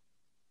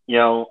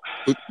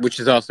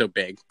 which is also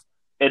big,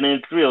 and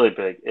it's really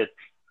big. It's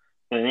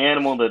an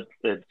animal that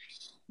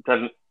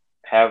doesn't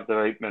have the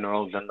right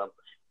minerals in them.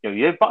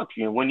 You have bucks.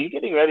 When you're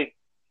getting ready,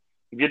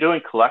 if you're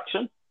doing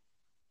collection,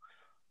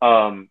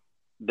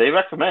 they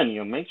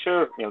recommend make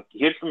sure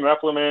here's some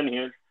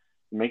Replimand.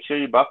 Make sure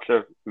your bucks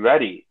are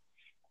ready,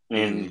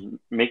 and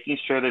making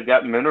sure they've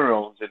got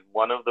minerals is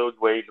one of those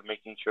ways of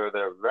making sure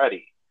they're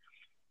ready.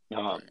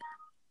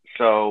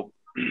 So,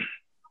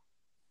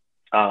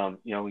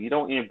 you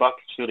don't need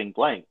bucks shooting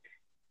blank.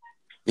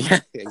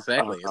 Yeah,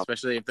 exactly.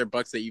 Especially if they're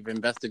bucks that you've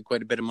invested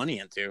quite a bit of money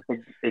into.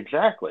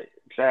 Exactly.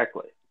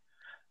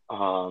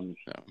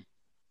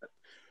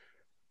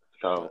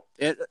 So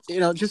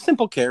just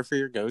simple care for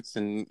your goats,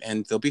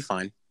 and they'll be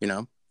fine.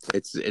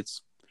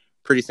 It's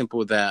pretty simple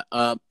with that.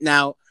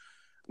 Now,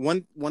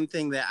 one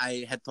thing that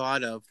I had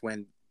thought of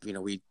when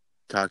we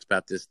talked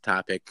about this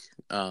topic,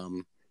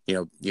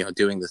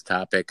 doing this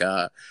topic,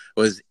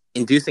 was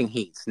inducing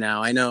heats.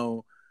 Now, I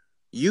know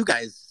you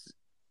guys,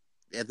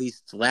 at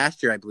least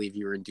last year, I believe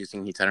you were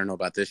inducing heats. I don't know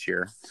about this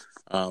year,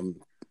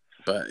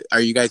 but are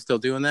you guys still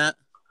doing that?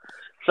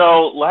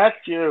 So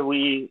last year,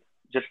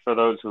 just for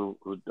those who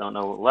don't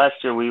know,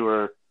 last year we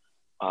were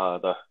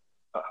helped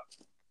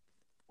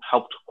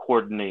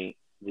coordinate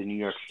the New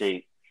York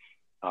State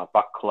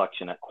buck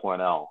collection at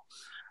Cornell,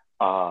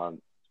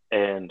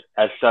 and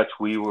as such,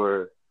 we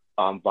were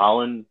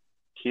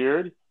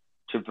volunteered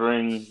to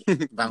bring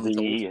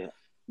the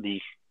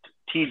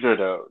teaser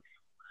does.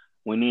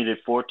 We needed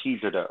 4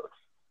 teaser does.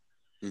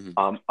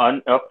 Mm-hmm.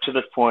 Up to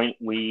this point,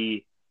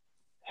 we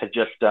had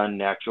just done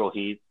natural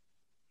heat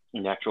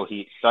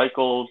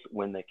cycles.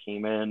 When they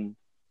came in,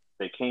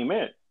 they came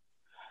in.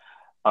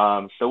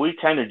 So we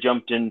kind of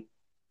jumped in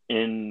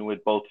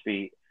with both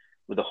feet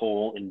with the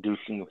whole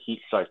inducing of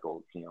heat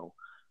cycles.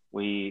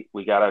 We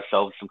got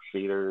ourselves some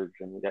cedars,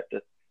 and we got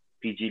the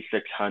PG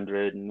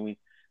 600, and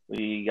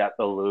we got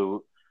the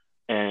loot,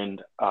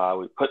 and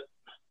we put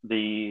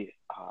the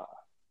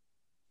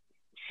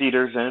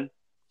cedars in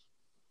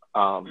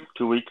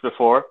 2 weeks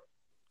before,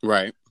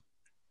 right?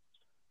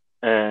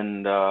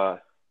 And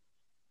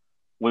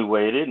we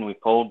waited, and we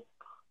pulled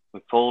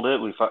it.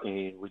 We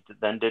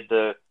then did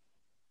the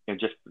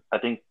I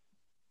think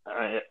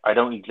I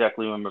don't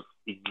exactly remember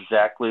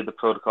exactly the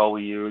protocol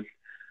we used,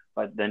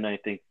 but then I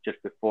think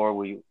just before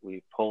we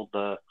pulled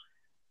the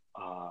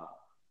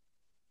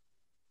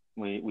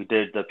we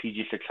did the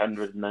PG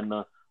 600 and then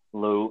the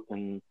loot,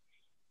 and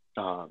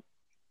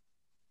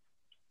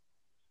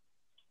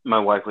my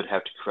wife would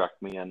have to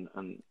correct me on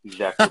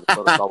exactly the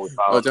protocol we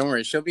followed. Oh, don't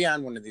worry. She'll be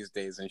on one of these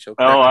days, and she'll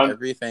correct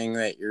everything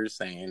that you're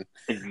saying.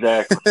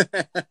 Exactly.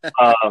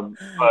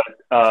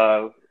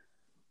 But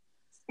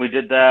we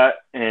did that,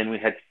 and we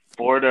had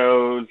 4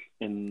 does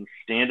in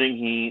standing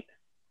heat,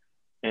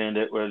 and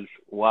it was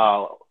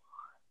wow.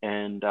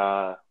 And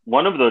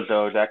one of those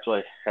does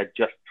actually had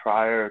just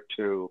prior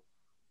to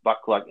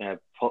buck luck,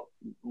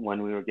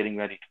 when we were getting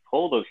ready to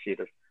pull those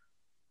cedars,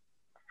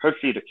 her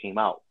cedar came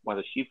out,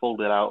 whether she pulled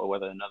it out or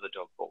whether another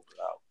dog pulled it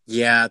out.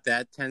 Yeah,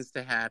 that tends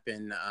to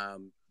happen.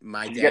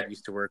 My dad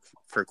used to work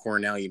for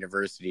Cornell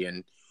University,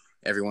 and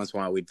every once in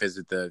a while we'd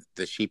visit the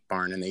sheep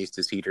barn, and they used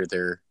to cedar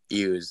their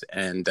ewes,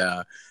 and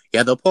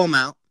they'll pull them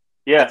out.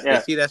 Yeah. They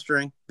see that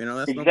string,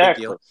 that's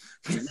exactly. no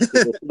big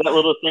deal. That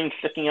little thing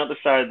sticking out the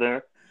side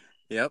there.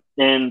 Yep.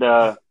 And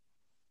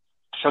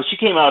so she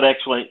came out it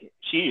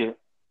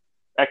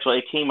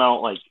came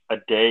out like a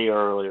day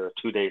early or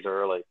 2 days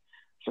early.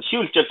 So she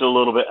was just a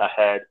little bit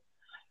ahead.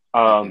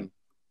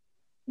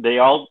 They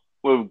all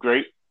were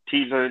great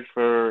teasers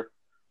for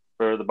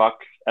the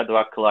bucks at the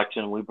buck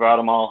collection. We brought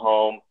them all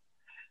home,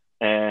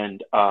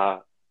 and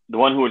the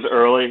one who was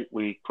early,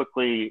 we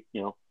quickly,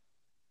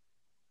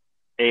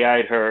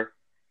 AI'd her,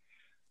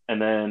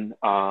 and then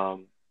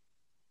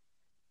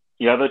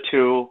the other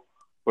two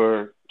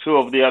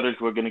of the others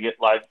were going to get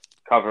live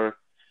cover,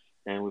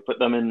 and we put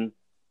them in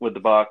with the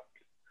buck.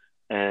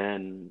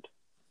 And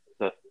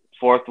the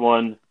fourth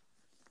one,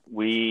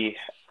 we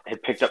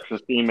had picked up some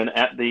semen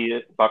at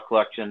the buck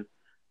collection,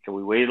 so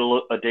we waited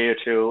a day or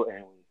two,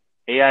 and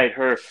we AI'd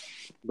her,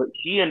 but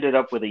she ended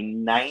up with a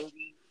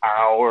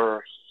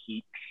 90-hour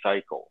heat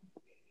cycle.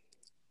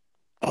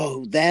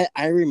 Oh, that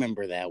I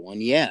remember that one.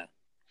 Yeah,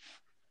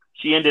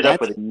 she ended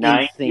up with a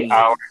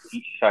 90-hour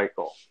heat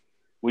cycle.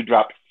 We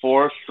dropped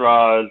 4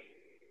 straws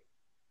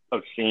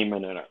of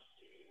semen in it.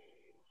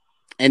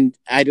 And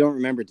I don't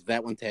remember. Did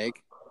that one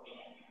take?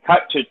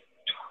 Cut to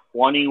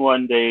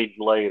 21 days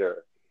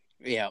later.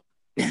 Yeah.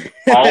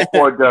 All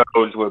 4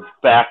 does were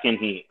back in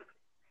heat.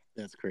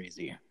 That's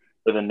crazy.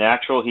 With a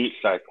natural heat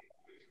cycle.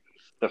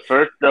 The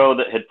first doe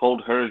that had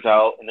pulled hers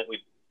out and that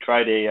we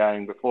tried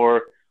AIing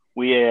before,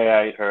 we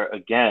AI'd her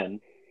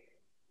again.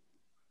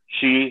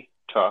 She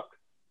took.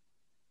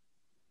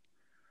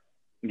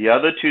 The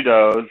other 2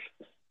 does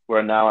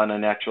were now on a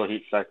natural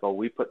heat cycle.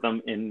 We put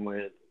them in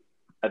with,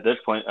 at this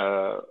point,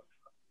 our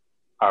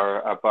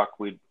buck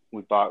we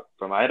bought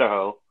from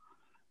Idaho,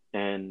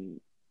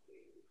 and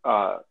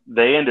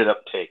they ended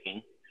up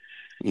taking.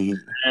 Mm-hmm.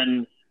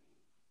 And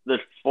the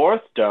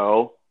 4th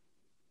doe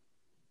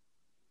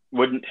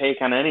wouldn't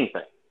take on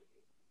anything.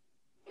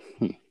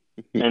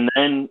 And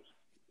then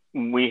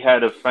we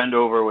had a friend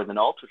over with an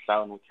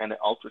ultrasound. We kind of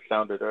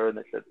ultrasounded her, and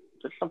they said,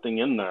 there's something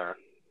in there,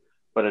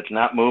 but it's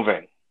not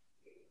moving.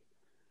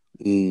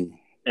 Mm.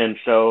 And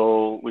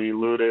so we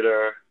looted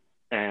her,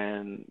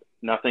 and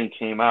nothing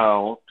came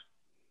out.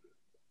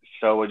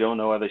 So we don't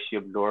know whether she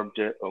absorbed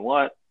it or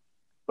what.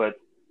 But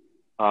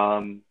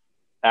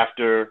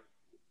after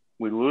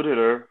we looted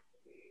her,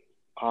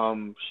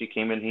 she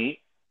came in heat.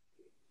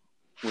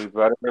 We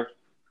bred her,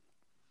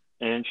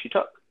 and she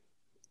took.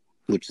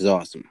 Which is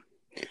awesome.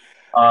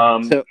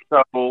 So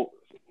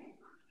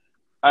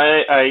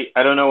I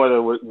don't know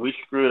whether we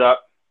screwed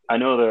up. I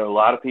know there are a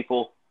lot of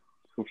people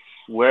who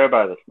swear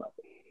by this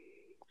method,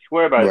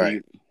 swear by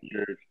right. these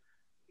years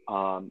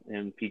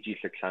in PG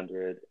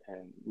 600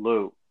 and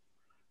Loop.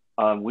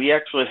 We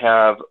actually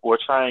we're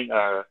trying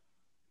a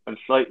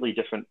slightly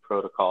different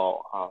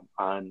protocol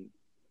on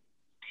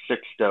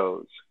 6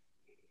 does.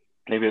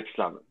 Maybe it's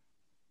summer,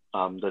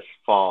 this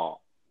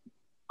fall.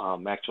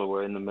 Actually,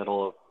 we're in the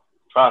middle of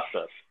the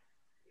process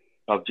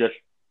of just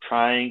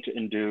trying to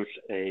induce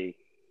a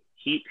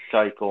heat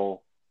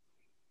cycle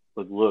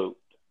with Loop,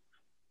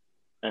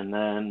 and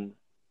then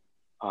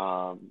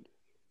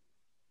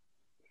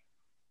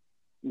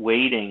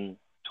waiting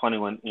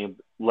 21,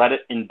 let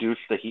it induce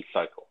the heat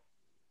cycle.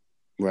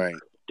 Right.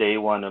 Day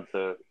 1 of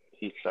the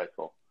heat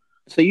cycle.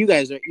 So you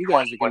guys are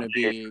going to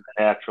be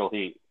natural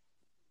heat.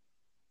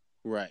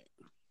 Right.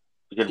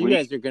 Because you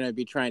guys are going to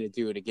be trying to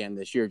do it again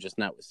this year, just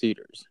not with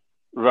cedars.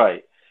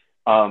 Right.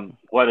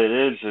 What it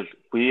is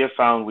we have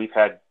found we've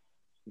had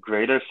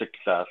greater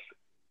success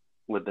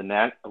with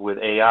with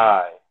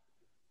AI,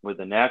 with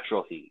the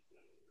natural heat.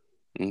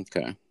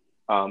 Okay.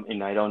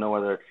 And I don't know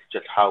whether it's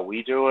just how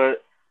we do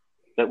it,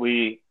 that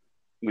we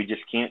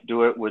just can't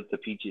do it with the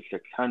PG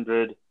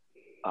 600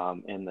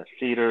 and the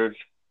cedars.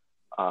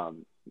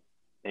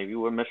 Maybe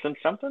we're missing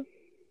something,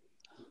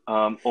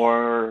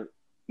 or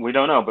we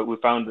don't know. But we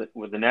found that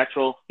with the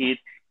natural heat,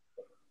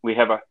 we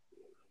have a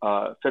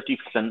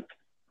 50%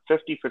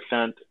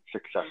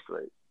 success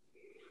rate,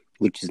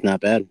 which is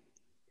not bad.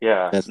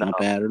 Yeah, that's not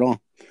bad at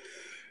all.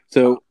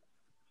 So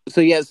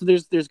yeah, so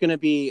there's going to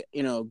be,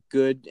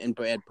 good and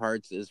bad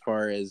parts as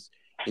far as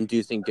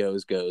inducing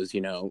does goes,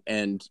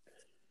 and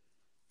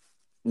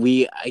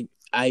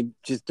I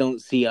just don't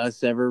see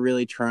us ever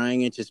really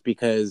trying it, just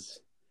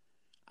because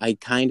I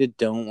kind of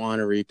don't want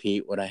to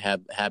repeat what I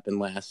had happen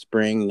last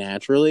spring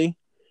naturally.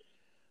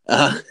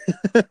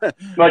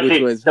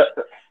 Which was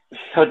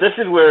so this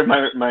is where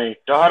my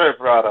daughter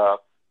brought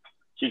up.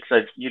 She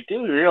said, "You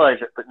do realize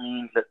it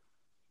means that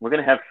we're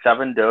going to have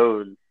 7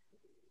 does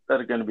that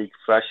are going to be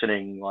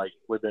freshening like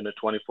within a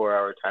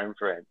 24-hour time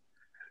frame."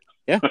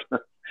 Yeah.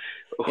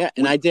 Yeah,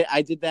 and I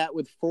did that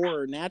with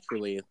 4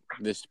 naturally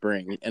this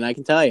spring, and I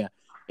can tell you,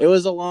 it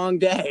was a long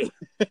day.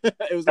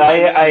 It was a long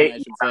day, I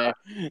should say.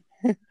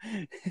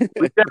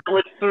 We did it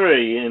with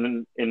 3,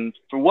 and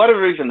for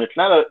whatever reason, it's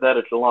not that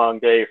it's a long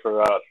day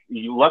for us.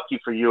 Lucky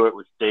for you, it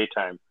was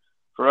daytime.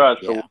 For us,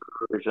 yeah.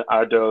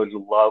 Our does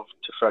love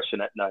to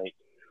freshen at night,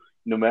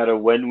 no matter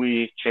when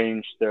we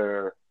change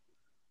their,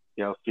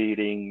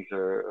 feedings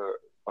or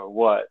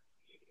what.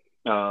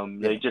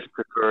 They just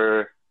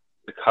prefer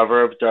the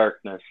cover of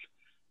darkness.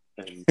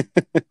 And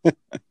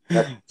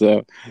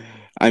so,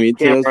 I mean,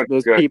 to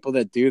those people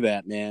that do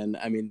that, man,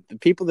 I mean, the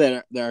people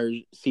that are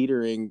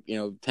cedering,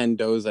 10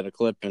 does at a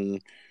clip,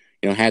 and,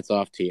 hats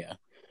off to you.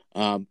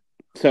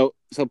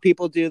 So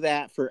people do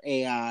that for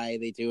AI.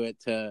 They do it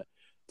to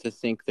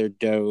sink their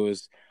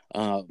does.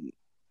 And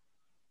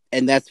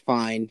that's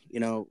fine,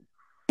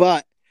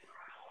 but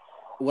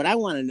what I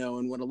want to know,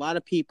 and what a lot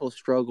of people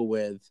struggle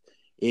with,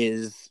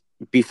 is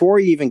before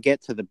you even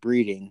get to the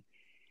breeding,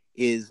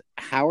 is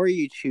how are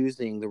you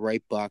choosing the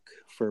right buck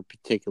for a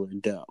particular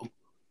doe?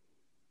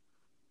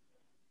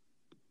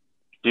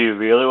 Do you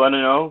really want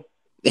to know?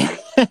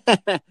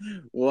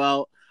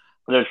 Well,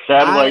 there's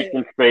satellites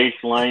in space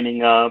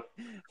lining up.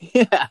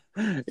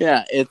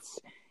 Yeah. It's.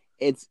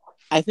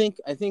 I think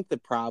the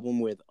problem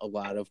with a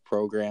lot of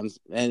programs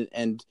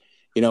and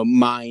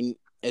mine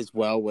as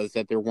well was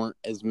that there weren't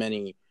as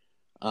many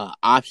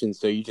options.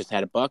 So you just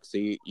had a buck, so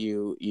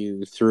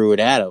you threw it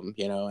at him,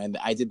 and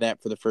I did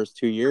that for the first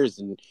 2 years,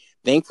 and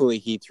thankfully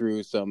he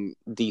threw some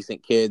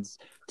decent kids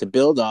to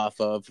build off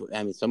of.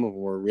 I mean, some of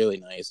them were really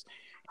nice,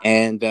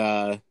 and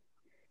so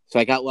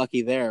I got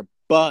lucky there.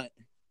 But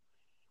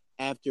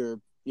after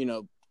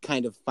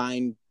kind of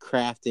fine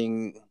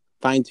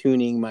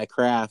tuning my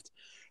craft,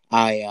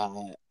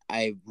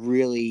 I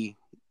really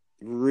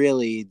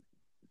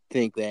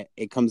think that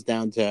it comes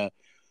down to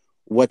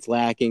what's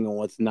lacking and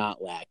what's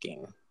not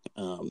lacking.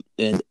 And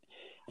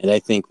I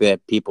think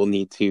that people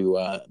need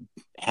to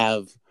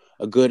have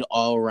a good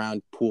all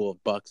around pool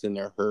of bucks in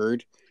their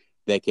herd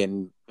that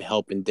can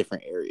help in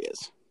different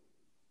areas.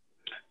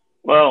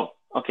 Well,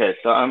 okay,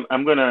 so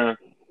I'm gonna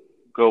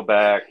go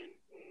back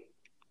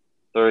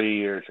 30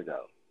 years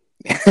ago.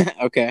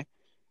 Okay.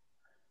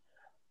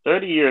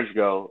 30 years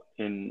ago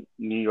in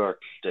New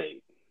York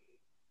State,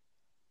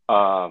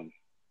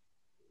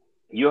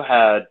 you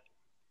had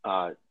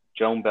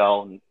Joan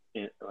Bell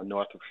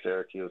north of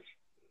Syracuse.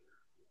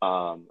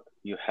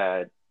 You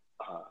had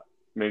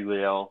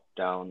Migliel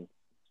down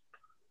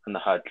in the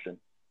Hudson,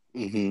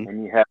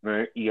 and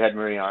you had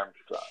Marie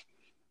Armstrong,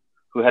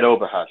 who had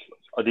Oberhaslis.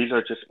 Oh, these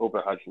are just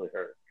Oberhasli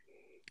herds.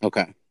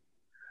 Okay.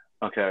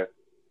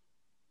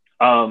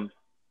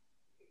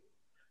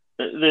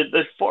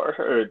 There's 4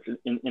 herds,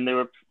 and they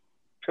were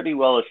pretty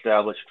well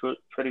established,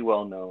 pretty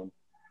well known.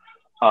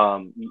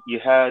 You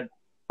had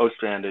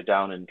Ostrander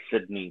down in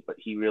Sydney, but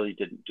he really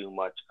didn't do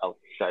much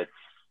outside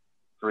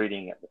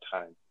breeding at the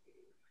time.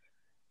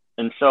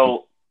 And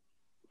so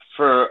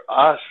for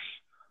us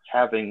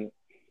having,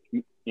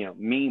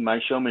 my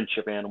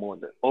showmanship animal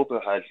is an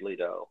Oberhasli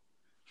doe,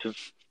 to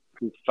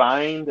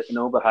find an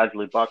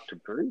Oberhasli buck to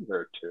breed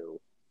her to,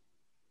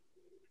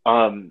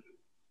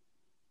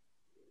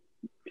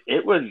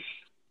 it was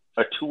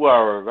a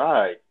 2-hour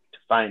ride to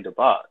find a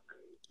buck.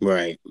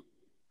 Right.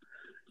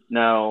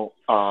 Now,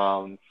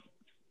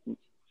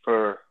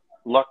 for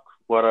luck,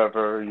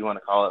 whatever you want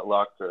to call it,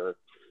 luck or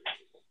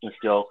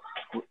skill,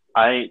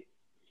 I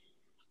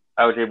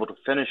was able to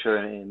finish her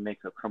and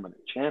make her a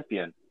permanent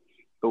champion,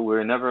 but we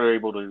were never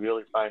able to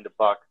really find a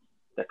buck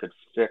that could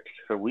fix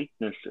her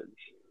weaknesses.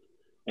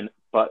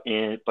 But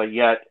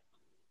yet,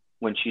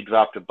 when she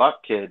dropped a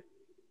buck kid,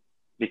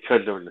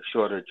 because there was a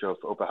shortage of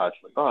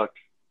Oberhasli bucks,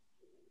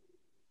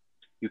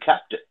 you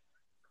kept it,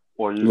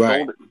 or you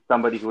sold it to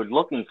somebody who was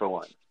looking for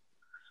one.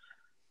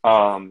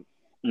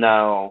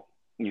 Now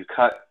you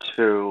cut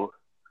to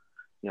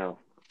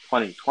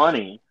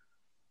 2020,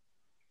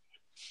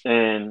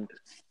 and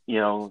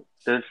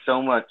there's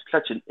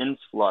such an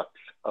influx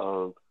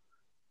of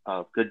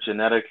good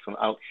genetics from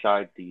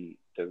outside the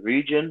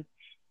region,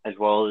 as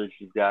well as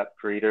you've got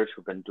breeders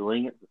who've been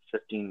doing it for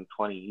 15,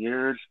 20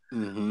 years,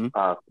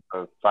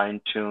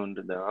 fine-tuned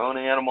their own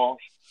animals.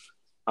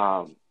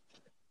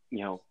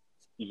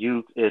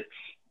 You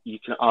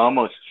can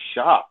almost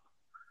shop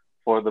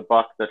for the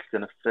buck that's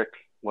going to fix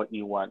what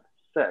you want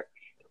fixed.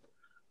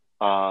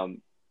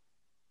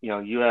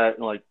 You had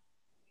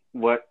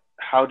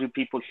how do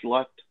people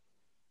select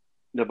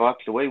the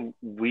bucks? The way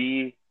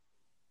we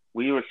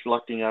were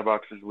selecting our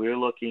bucks is we were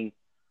looking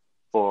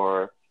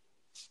for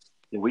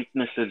the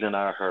weaknesses in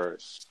our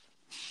herd.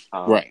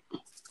 Right.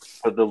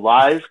 For the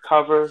live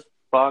cover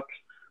bucks,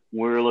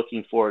 we're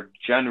looking for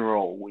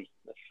general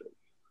weaknesses.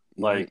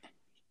 Like,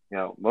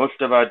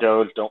 most of our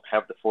does don't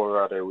have the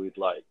forerunner we'd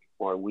like,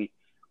 or we'd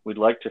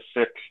like to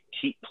fix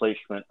teat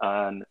placement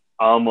on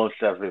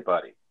almost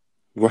everybody.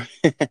 Right.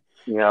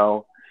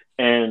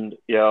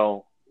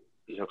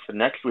 For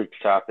next week's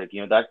topic,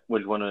 that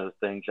was one of the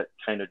things that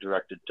kind of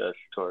directed us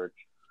towards,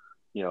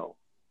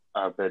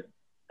 our bid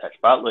at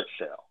Spotlight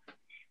Sale.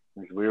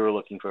 We were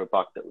looking for a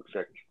buck that would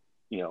fix,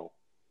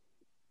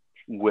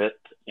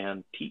 width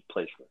and teat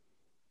placement.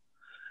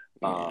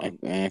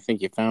 I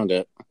think you found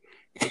it.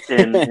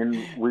 and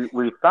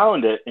we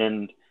found it,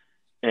 and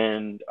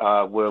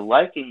we're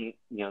liking,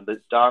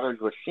 the daughters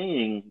we're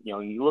seeing.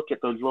 You look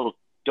at those little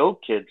doe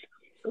kids,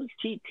 those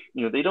teats,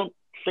 they don't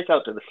stick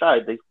out to the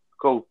side; they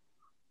go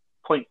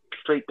point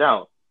straight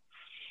down.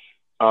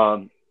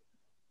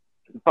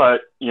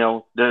 But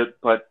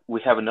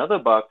we have another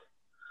buck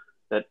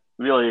that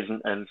really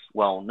isn't as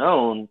well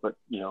known, but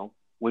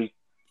we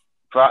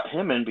brought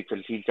him in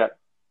because he's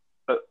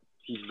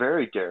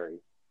very dairy.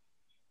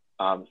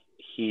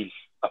 He's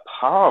a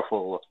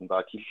powerful looking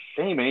buck. He's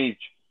the same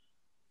age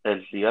as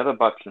the other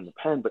bucks in the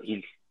pen, but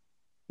he's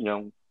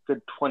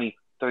good 20,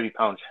 30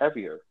 pounds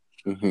heavier.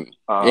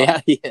 Yeah,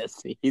 he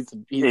is. He's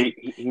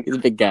a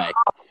big guy.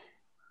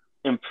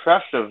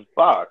 Impressive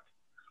buck,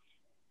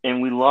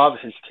 and we love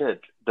his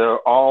kids. They're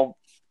all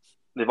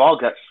they've all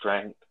got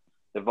strength.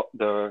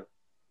 They're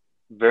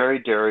very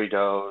dairy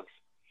does.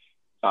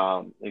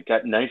 They've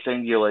got nice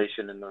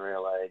angulation in the rear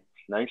legs,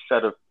 nice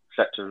set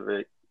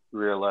to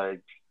rear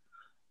legs.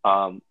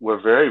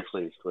 We're very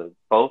pleased with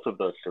both of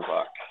those two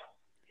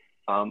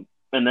bucks.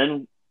 And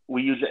then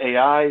we use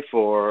AI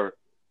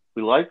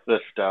we like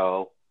this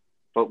doe,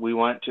 but we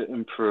want to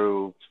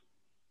improve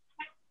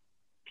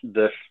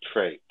this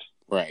trait.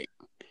 Right.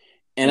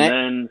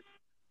 Then,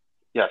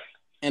 yes.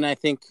 And I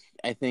think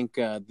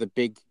the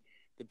big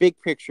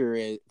picture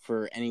is,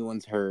 for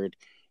anyone's herd,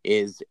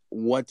 is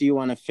what do you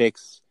want to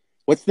fix?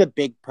 What's the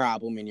big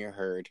problem in your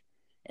herd?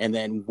 And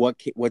then what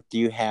do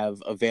you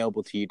have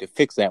available to you to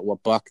fix that?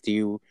 What buck do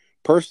you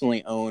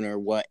personally own, or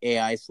what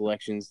AI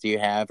selections do you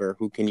have, or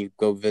who can you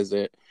go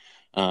visit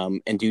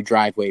and do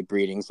driveway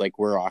breedings like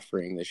we're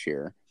offering this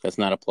year? That's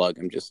not a plug.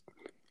 I'm just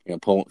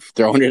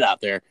throwing it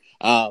out there.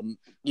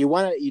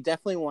 You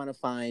definitely want to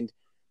find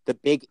the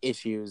big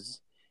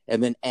issues,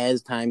 and then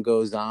as time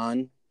goes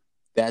on,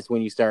 that's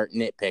when you start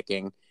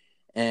nitpicking.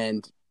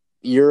 And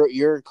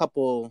you're a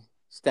couple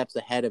steps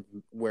ahead of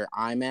where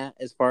I'm at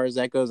as far as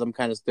that goes. I'm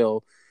kind of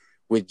still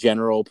with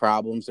general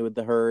problems with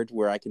the herd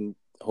where I can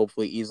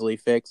hopefully easily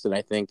fix. And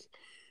I think,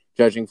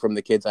 judging from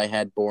the kids I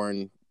had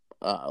born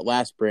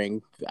last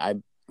spring,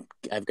 I've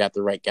got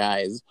the right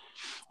guys.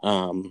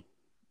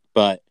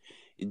 But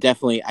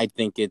definitely, I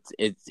think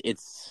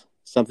it's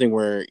something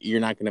where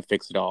you're not going to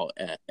fix it all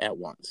at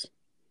once.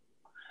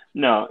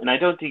 No, and I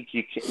don't think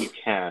you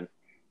can.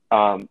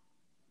 And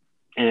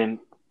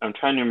I'm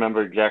trying to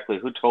remember exactly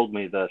who told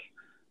me this,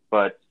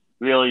 but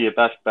really your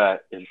best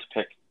bet is to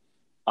pick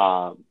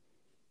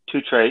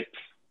two traits.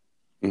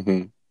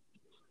 Mm-hmm.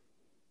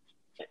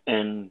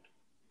 And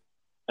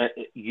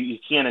you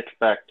can't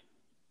expect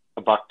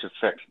a buck to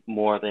fix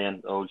more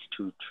than those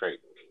two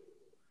traits.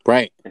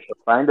 Right. And so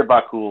find a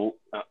buck who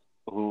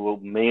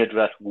may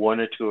address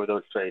one or two of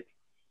those traits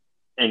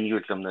and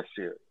use them this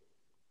year.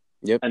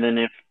 Yep. And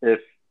then if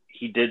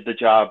he did the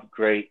job,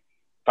 great.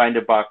 Find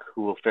a buck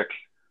who will fix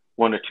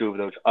one or two of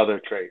those other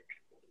traits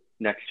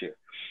next year.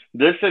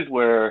 This is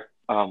where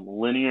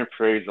linear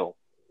appraisal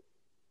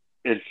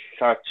is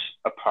such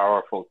a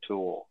powerful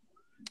tool.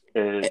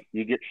 Is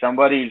you get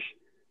somebody's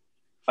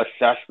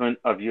assessment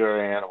of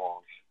your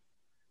animals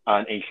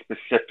on a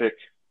specific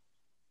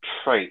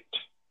trait.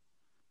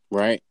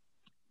 Right.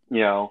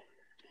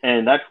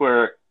 And that's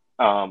where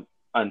on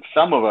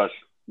some of us,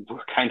 we're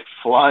kind of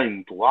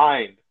flying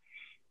blind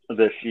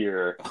this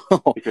year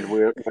because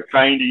we're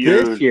trying to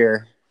use this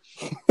year.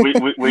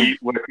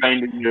 we're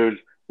trying to use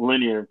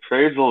linear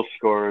appraisal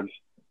scores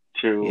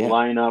to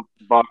line up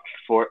bucks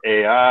for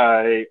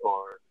AI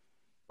or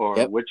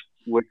yep. which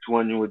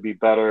one would be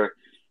better.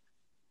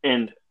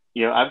 And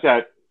I've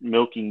got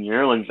milking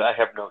yearlings I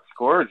have no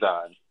scores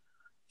on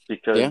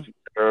because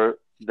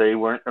they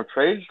weren't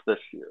appraised this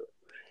year.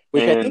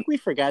 Which I think we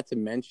forgot to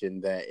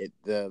mention that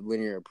the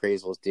linear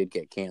appraisals did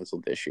get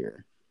canceled this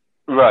year.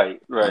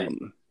 Right.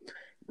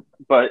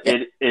 But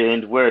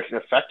where it's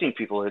affecting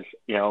people is,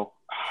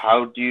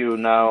 how do you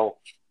now,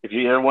 if you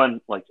hear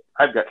one, like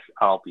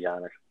I'll be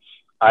honest,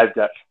 I've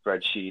got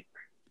spreadsheets,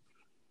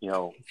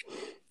 20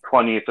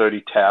 or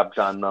 30 tabs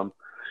on them,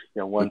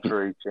 one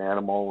for each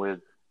animal with,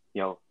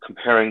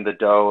 comparing the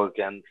doe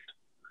against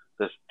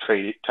this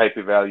type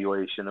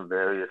evaluation of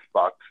various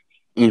bucks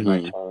in my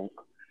tank,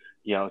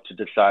 to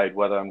decide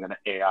whether I'm going to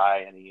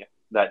AI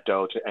that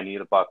doe to any of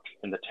the bucks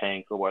in the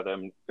tank or whether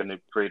I'm going to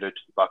breed it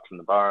to the bucks in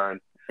the barn.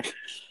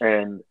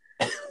 And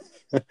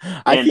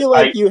I feel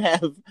like you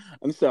have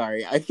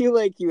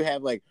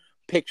like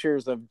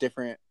pictures of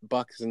different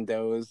bucks and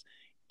does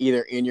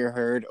either in your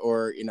herd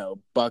or,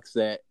 bucks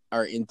that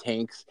are in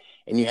tanks,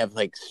 and you have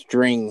like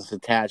strings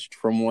attached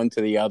from one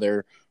to the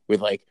other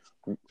with like,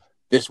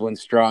 this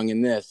one's strong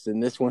in this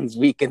and this one's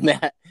weak in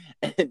that.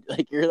 And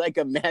like, you're like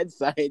a mad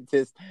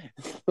scientist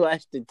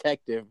 /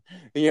 detective,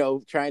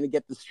 trying to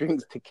get the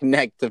strings to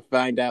connect to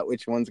find out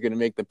which one's going to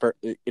make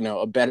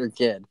a better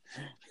kid.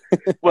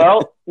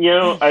 Well,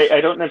 I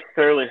don't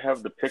necessarily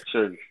have the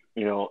pictures,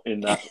 in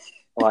that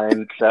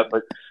line set,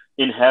 but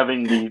in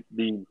having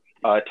the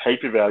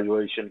type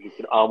evaluations, you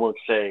could almost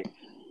say,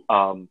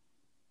 that's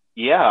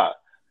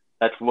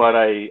what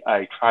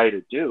I try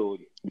to do.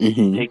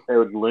 Mm-hmm. Take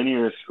those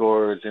linear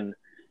scores and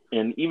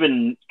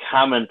even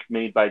comments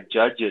made by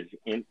judges,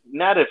 and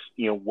not if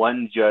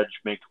one judge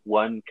makes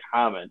one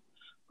comment,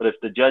 but if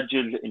the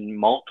judges in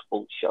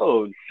multiple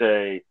shows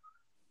say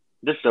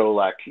this doe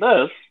lacks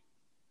this,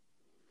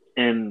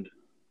 and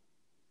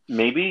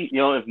maybe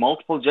if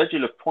multiple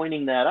judges are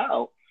pointing that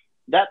out,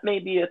 that may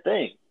be a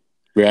thing,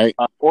 right?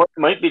 Or it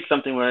might be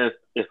something where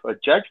if a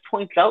judge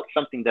points out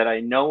something that I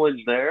know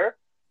is there,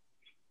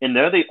 and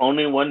they're the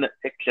only one that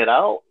picks it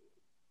out,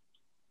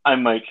 I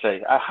might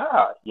say,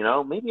 aha,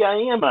 maybe I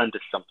am onto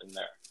something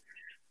there.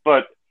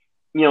 But,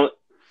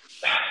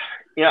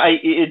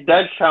 it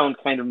does sound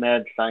kind of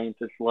mad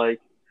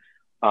scientist-like.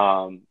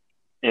 But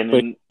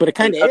it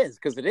kind of is,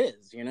 because it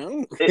is,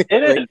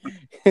 It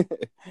is.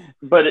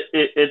 But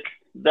it's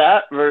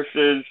that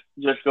versus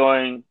just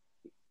going,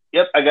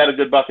 yep, I got a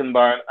good buck in the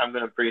barn. I'm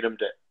going to breed him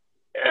to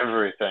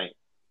everything.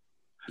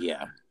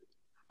 Yeah.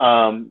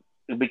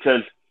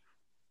 Because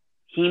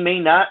he may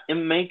not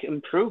make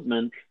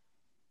improvements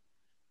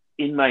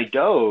in my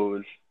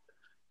does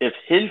if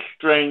his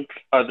strengths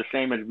are the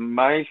same as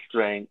my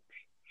strengths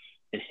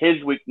and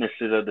his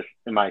weaknesses are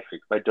my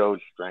doe's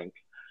strengths.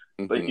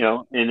 Mm-hmm. But,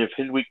 and if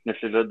his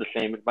weaknesses are the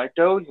same as my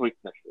doe's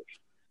weaknesses,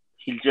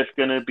 he's just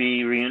going to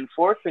be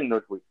reinforcing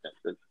those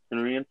weaknesses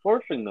and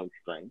reinforcing those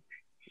strengths.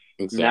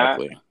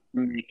 Exactly. Not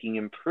making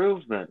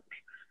improvements.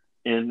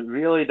 And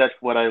really, that's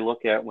what I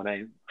look at when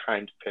I'm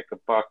trying to pick a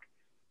buck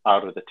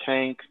out of the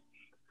tank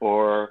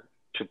or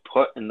to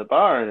put in the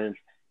barn.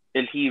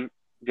 Is he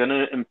going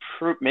to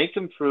make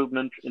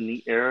improvements in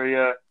the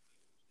area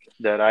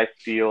that I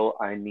feel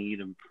I need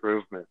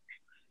improvements?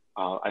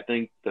 I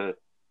think the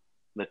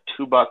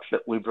 2 bucks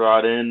that we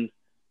brought in,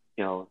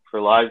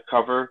 for live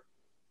cover,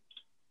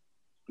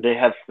 they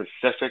have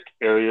specific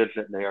areas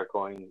that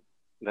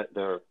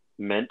they're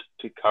meant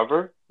to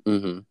cover.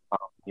 Mm-hmm.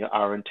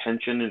 Our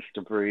intention is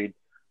to breed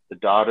the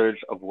daughters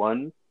of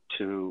one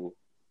to,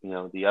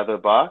 the other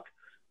buck,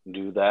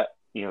 do that,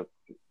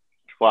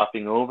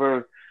 swapping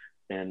over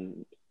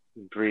and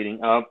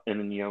breeding up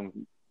and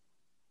then,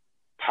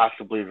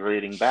 possibly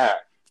breeding back,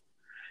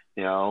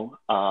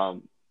 to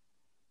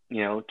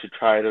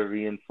try to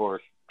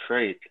reinforce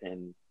traits.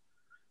 And,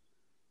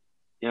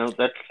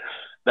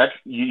 that's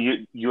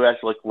you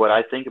asked like what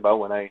I think about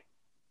when I'm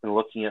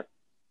looking at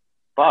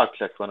bucks.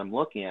 That's what I'm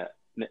looking at.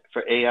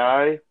 For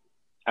AI,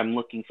 I'm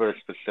looking for a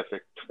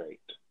specific trait.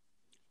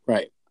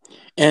 Right.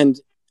 And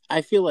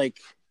I feel like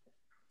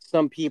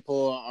some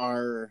people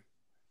are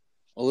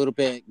a little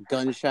bit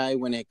gun shy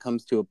when it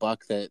comes to a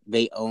buck that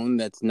they own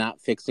that's not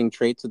fixing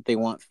traits that they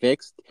want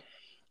fixed.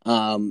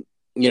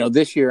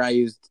 This year I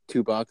used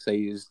 2 bucks. I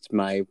used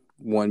my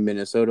one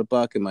Minnesota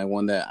buck and my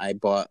one that I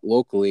bought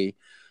locally.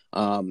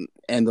 And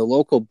the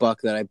local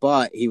buck that I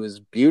bought, he was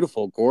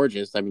beautiful,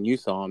 gorgeous. I mean, you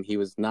saw him. He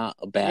was not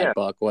a bad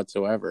buck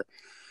whatsoever.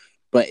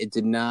 But it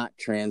did not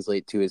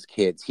translate to his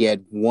kids. He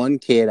had 1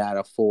 kid out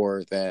of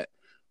 4 that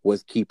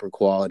was keeper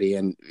quality,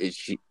 and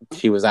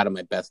she was out of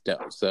my best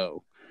doe.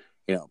 So,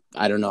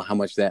 I don't know how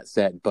much that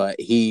said, but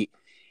he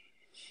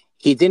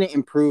didn't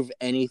improve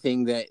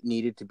anything that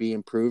needed to be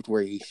improved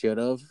where he should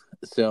have.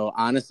 So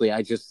honestly,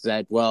 I just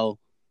said, well,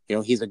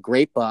 he's a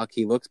great buck.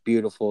 He looks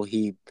beautiful.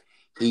 He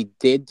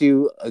did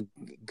do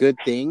good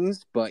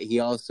things, but he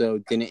also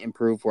didn't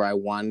improve where I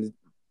wanted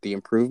the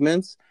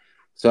improvements.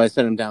 So I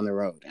sent him down the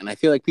road. And I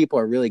feel like people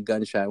are really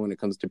gun shy when it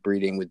comes to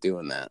breeding with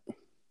doing that.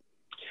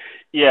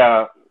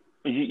 Yeah.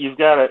 You've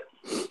got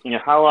to,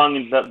 how long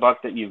is that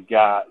buck that you've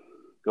got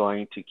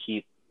going to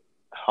keep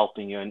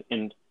helping you?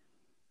 And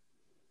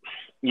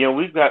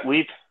we've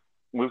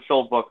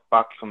sold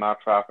bucks from our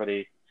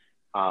property,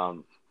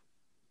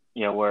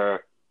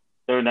 where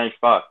they're nice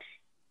bucks.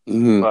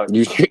 Mm-hmm. But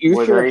you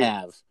sure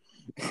have.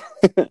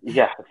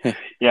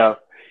 Yeah.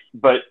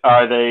 But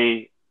are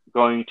they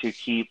going to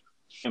keep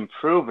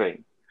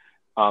improving?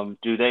 Are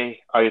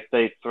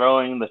they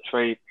throwing the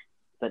traits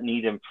that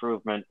need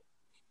improvement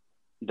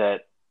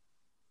that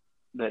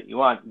you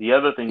want? The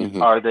other thing is,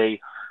 are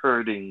they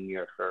hurting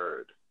your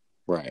herd?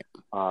 Right.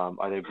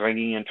 Are they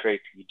bringing in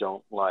traits you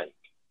don't like?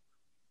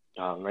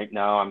 Right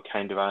now, I'm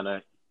kind of on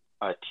a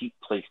teat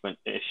placement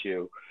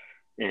issue,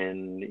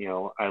 and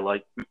I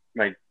like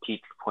my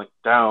teeth to point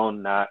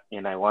down,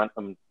 and I want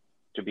them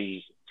to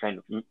be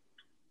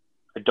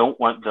I don't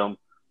want them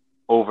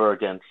over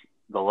against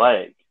the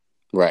leg.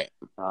 Right.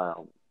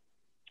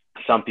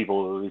 Some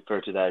people will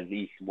refer to that as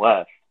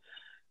east-west,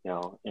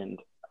 and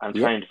I'm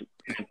trying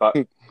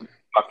to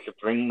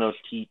bring those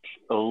teeth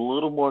a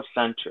little more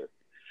center,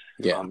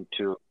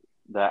 to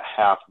that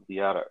half of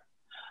the udder.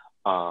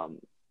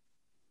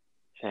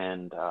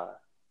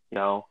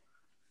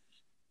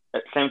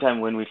 At the same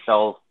time, when we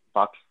sell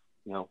bucks,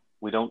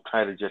 we don't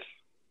try to just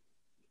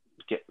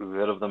get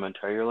rid of them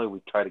entirely.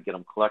 We try to get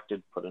them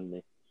collected, put in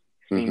the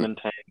semen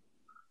tank,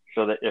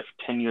 so that if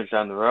 10 years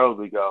down the road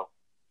we go,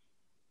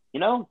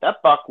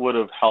 that buck would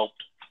have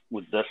helped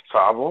with this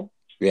problem.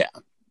 Yeah.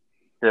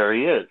 There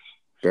he is.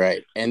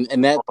 Right. And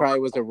that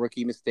probably was a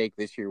rookie mistake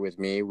this year with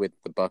me with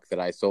the buck that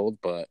I sold.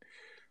 But,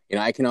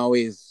 I can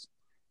always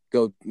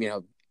go,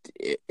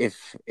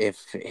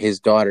 if his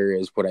daughter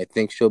is what I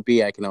think she'll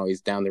be, I can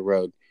always down the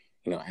road,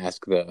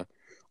 ask the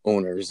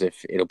owners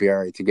if it'll be all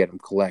right to get them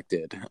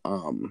collected.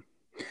 But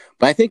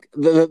I think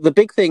the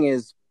big thing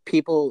is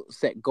people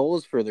set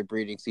goals for their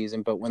breeding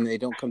season, but when they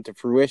don't come to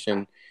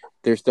fruition,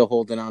 they're still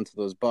holding on to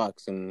those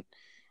bucks. And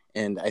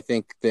I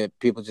think that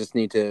people just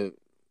need to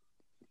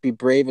be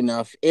brave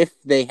enough if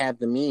they have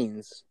the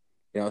means.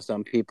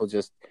 Some people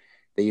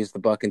they use the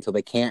buck until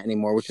they can't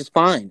anymore, which is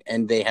fine.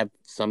 And they have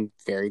some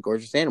very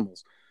gorgeous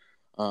animals.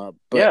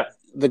 But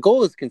the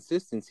goal is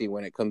consistency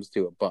when it comes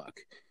to a buck.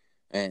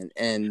 And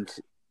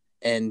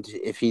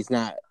if he's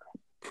not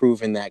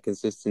proven that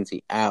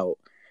consistency out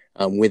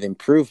with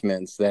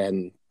improvements,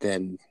 then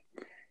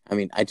I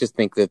mean, I just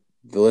think that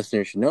the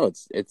listener should know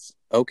it's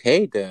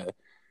okay to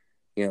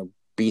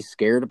be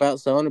scared about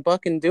selling a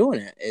buck and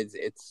doing it.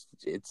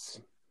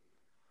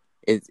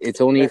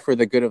 It's only for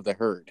the good of the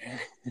herd.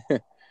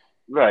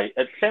 Right.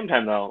 At the same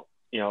time, though,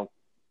 do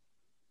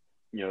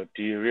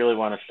you really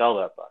want to sell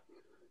that buck?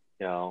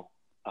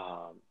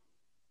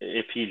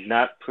 If he's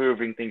not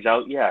proving things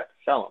out, yeah,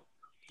 sell him.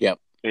 Yep.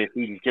 If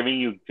he's giving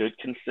you good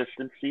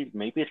consistency,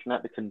 maybe it's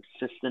not the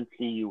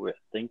consistency you were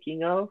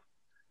thinking of.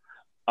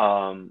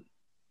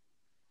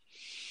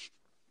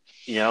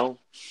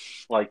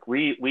 Like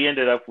we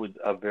ended up with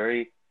a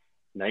very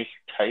nice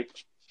type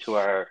to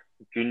our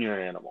junior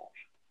animals.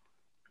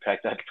 In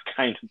fact, that's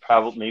kind of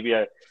probably maybe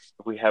if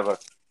we have a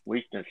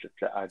weakness, it's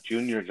that our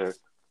juniors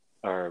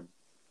are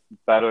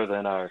better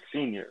than our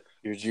seniors.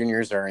 Your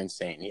juniors are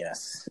insane.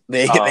 Yes,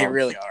 they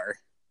really are.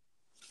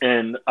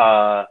 And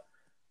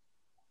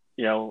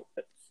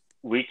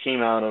we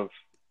came out of.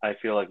 I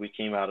feel like we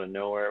came out of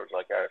nowhere. It was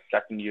like our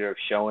second year of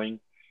showing.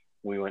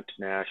 We went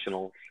to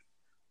national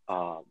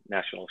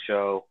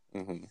show.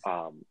 Mm-hmm.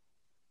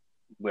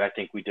 I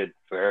think we did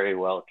very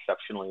well,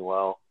 exceptionally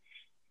well.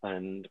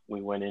 And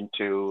we went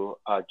into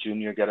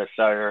junior get a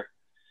sire,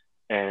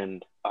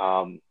 and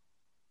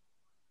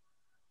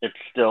it's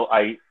still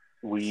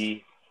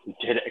we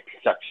did it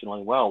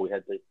exceptionally well. We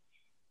had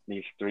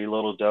these 3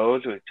 little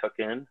does we took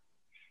in,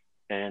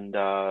 and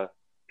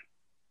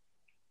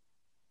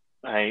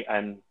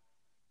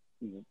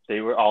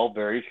they were all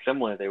very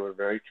similar. They were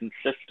very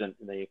consistent.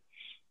 They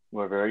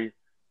were very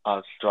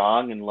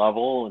strong and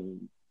level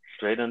and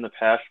straight on the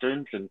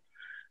pasterns,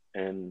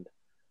 and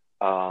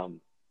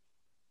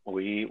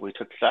we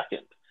took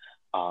second,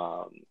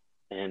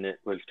 and it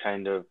was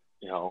kind of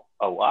oh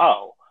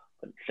wow.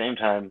 But at the same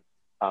time,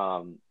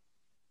 I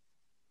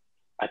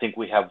think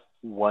we have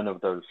one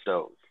of those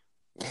does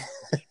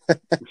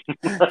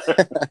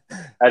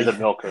as a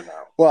milker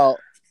now. Well,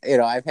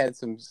 I've had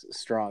some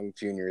strong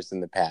juniors in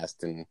the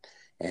past, and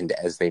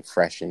as they've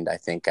freshened, I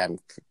think I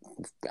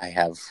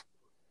have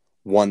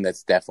one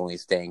that's definitely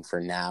staying for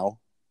now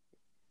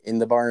in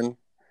the barn.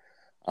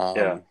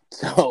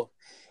 So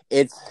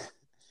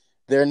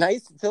they're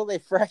nice until they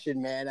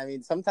freshen, man. I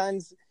mean,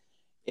 sometimes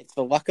it's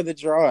the luck of the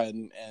draw,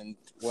 and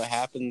what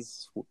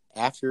happens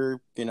after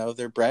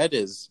they're bred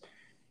is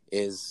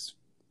a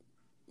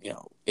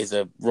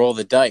roll of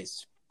the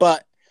dice.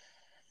 But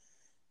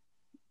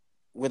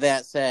with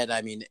that said,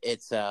 I mean,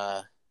 it's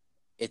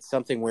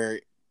something where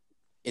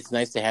it's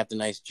nice to have the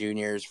nice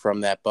juniors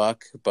from that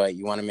buck, but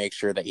you want to make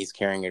sure that he's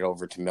carrying it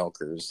over to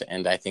milkers,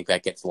 and I think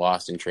that gets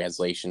lost in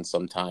translation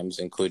sometimes,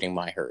 including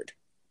my herd.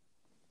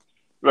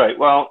 Right.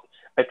 Well,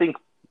 I think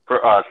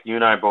for us, you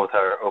and I both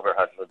are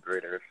Oberhasli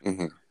breeders.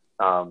 Mm-hmm.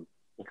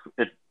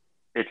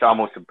 It's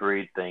almost a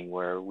breed thing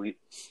where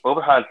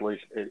Oberhaslis,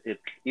 it's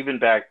even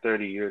back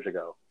 30 years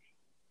ago,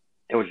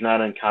 it was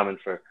not uncommon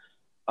for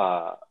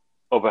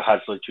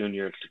Oberhasli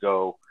juniors to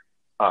go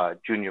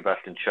junior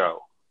best in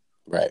show.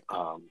 Right.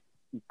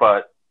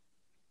 But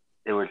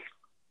it was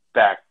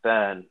back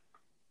then,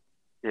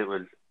 it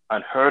was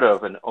unheard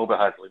of an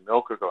Oberhasli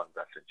milker going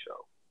best in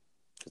show.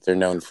 They're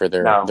known for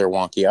their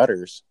wonky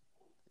udders.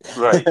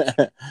 Right.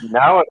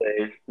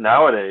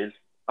 Nowadays,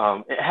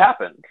 it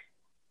happens.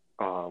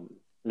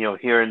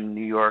 Here in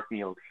New York,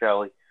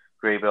 Sally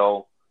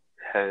Graybill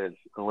has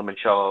a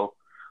limoncello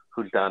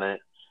who's done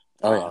it.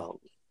 Oh,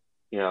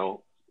 yeah.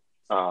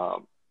 I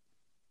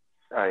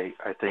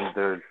think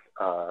there's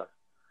our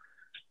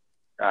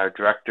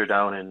director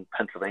down in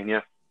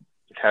Pennsylvania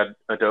had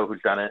a doe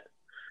who's done it.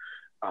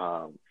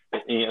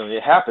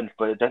 It happens,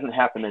 but it doesn't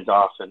happen as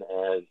often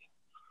as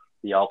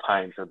the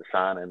Alpines or the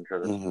Sonnens or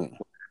the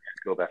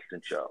go best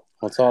in show.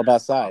 Well, it's all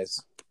about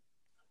size.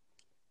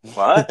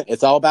 What?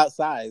 It's all about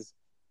size.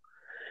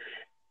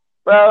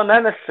 Well,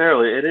 not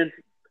necessarily. It is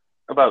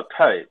about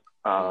type,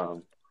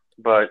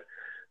 but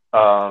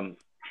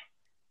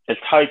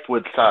it's type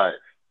with size.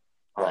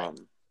 Right.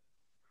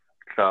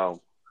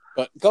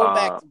 But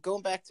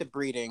going back to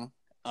breeding,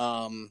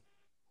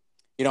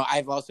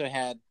 I've also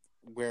had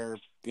where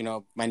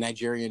my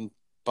Nigerian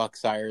buck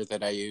sire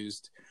that I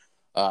used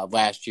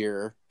last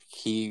year.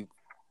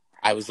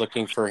 I was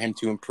looking for him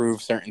to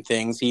improve certain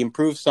things. He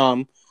improved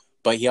some,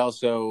 but he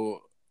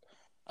also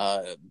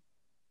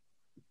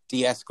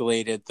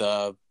de-escalated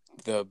the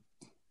I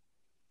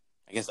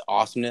guess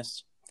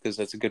awesomeness, because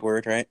that's a good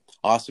word, right?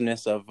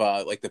 Awesomeness of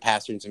like the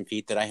pasterns and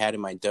feet that I had in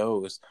my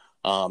does.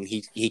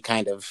 He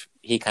kind of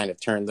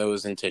turned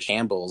those into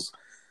shambles.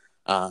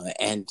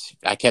 And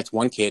I kept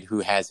one kid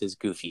who has his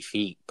goofy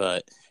feet,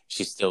 but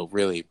she's still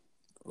really,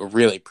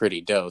 really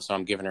pretty doe, so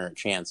I'm giving her a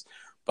chance.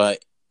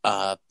 But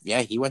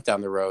he went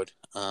down the road.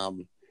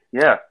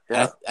 Yeah.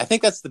 I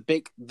think that's the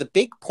big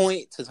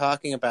point to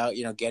talking about,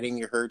 getting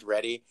your herd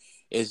ready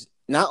is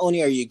not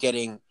only are you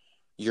getting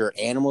your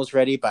animals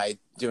ready by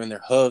doing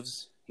their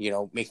hooves,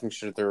 making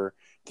sure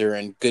they're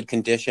in good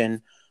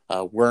condition,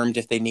 wormed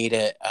if they need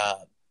it,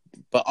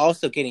 but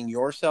also getting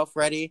yourself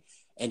ready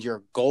and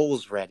your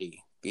goals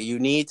ready. You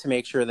need to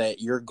make sure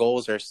that your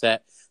goals are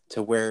set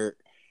to where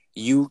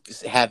you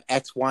have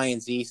X, Y,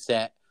 and Z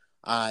set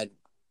on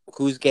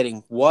who's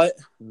getting what,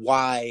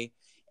 why,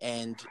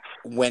 and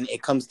when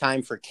it comes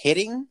time for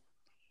kidding,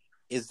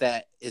 is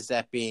that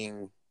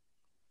being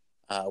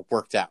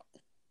worked out?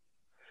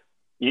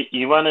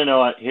 You want to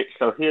know?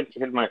 So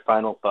here's my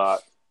final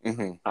thought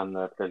Mm-hmm. on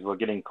this, because we're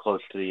getting close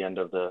to the end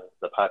of the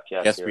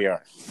podcast. Yes, here. we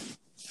are.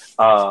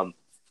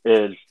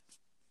 Is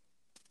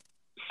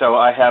so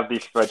I have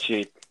these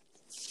spreadsheets.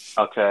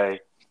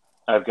 Okay,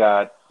 I've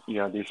got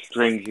these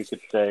strings, you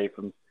could say,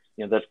 from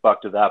this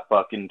buck to that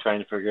buck, and trying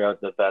to figure out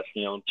the best.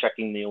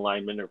 Checking the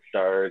alignment of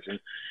stars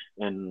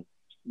and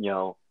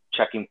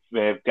checking.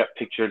 I've got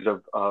pictures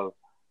of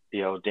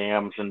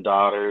dams and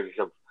daughters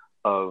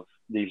of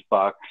these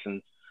bucks,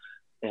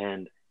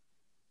 and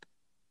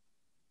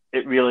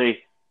it really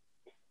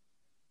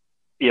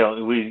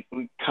we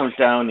comes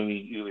down and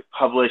we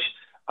publish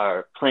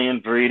our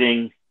planned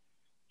breeding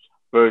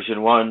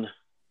version 1.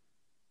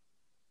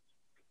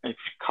 It's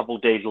a couple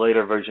days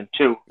later, version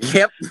 2.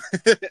 Yep.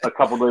 A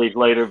couple days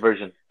later,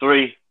 version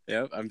 3.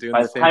 Yep, I'm doing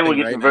By the the same time thing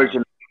we get right to now.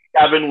 version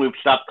 7, we've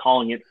stopped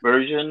calling it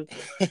version.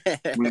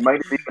 We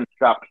might have even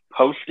stopped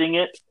posting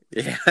it.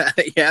 Yeah.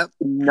 Yep.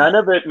 None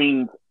of it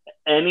means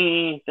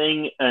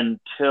anything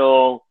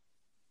until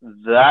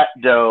that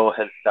doe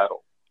has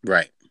settled.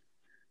 Right.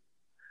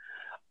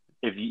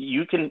 If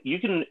you can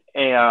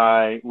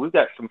AI, we've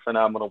got some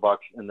phenomenal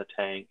bucks in the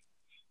tank,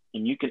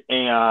 and you can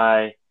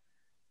AI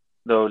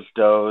those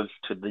does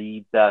to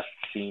the best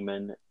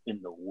semen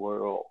in the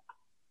world.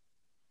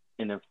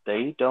 And if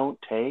they don't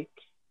take,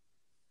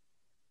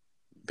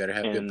 better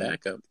have good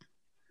backup.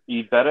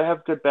 You better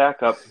have good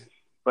backup.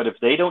 But if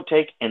they don't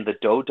take and the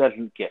doe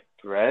doesn't get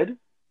bred,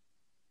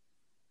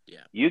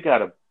 yeah, you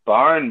got a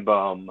barn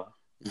bum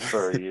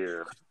for a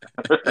year.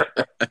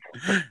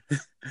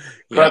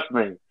 Trust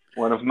me,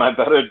 one of my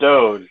better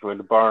does was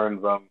a barn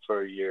bum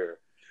for a year.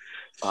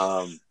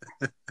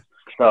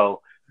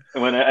 So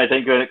when I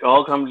think when it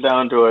all comes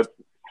down to it,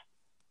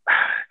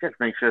 just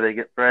make sure they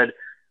get bred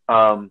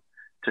to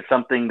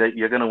something that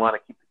you're going to want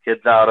to keep the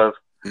kids out of.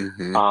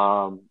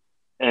 Mm-hmm.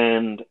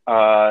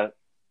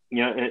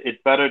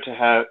 It's better to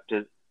have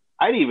to.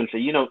 I'd even say,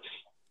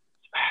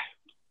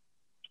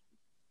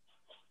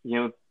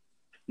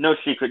 no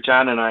secret.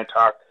 John and I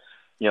talk,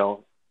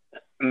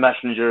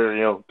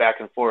 messenger, back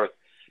and forth,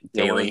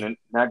 daily,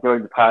 not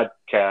doing the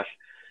podcast,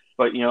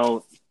 but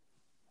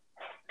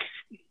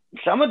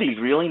some of these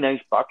really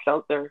nice bucks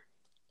out there,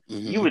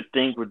 mm-hmm. you would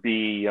think would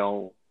be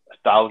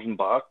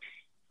 $1,000,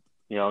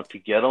 to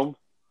get them.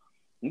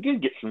 You can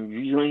get some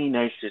really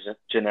nice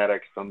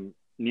genetics from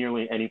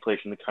nearly any place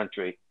in the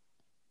country,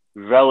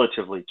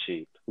 relatively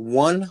cheap.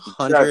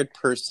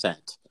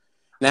 100%.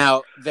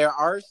 Now there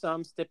are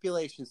some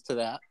stipulations to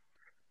that.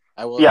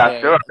 I will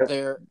say sure.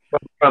 They're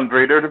from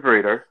breeder to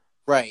breeder,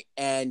 right?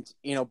 And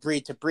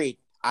breed to breed.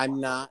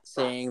 I'm not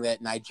saying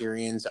that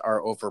Nigerians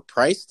are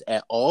overpriced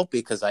at all,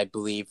 because I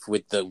believe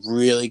with the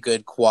really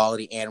good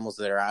quality animals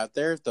that are out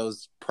there,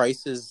 those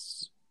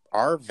prices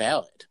are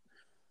valid.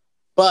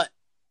 But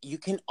you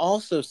can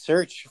also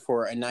search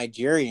for a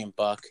Nigerian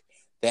buck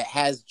that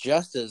has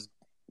just as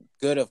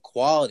good of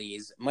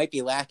qualities, might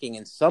be lacking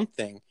in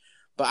something,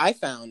 but I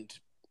found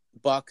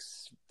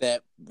bucks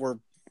that were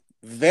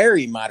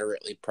very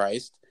moderately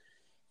priced,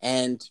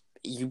 and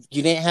you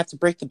didn't have to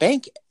break the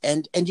bank,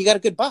 and you got a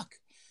good buck.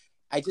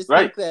 I just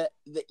think that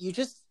you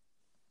just,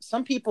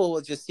 some people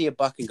will just see a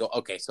buck and go,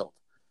 okay, sold.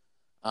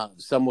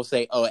 Some will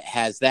say, oh, it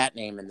has that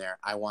name in there,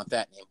 I want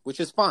that name,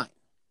 which is fine.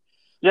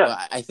 Yeah.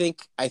 But I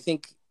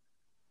think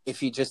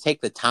if you just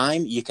take the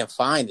time, you can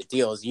find the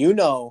deals.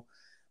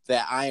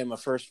 That I am a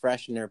first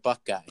freshener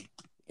buck guy.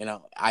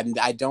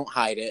 I don't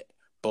hide it.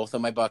 Both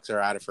of my bucks are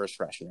out of first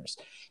fresheners,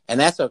 and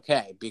that's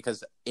okay,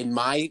 because in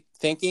my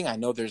thinking, I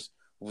know this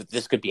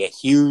could be a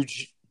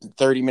huge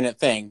 30-minute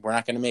thing. We're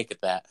not going to make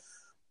it that,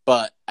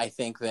 but I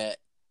think that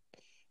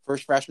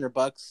first freshener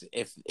bucks,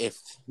 if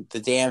the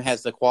dam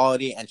has the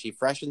quality and she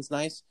freshens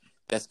nice,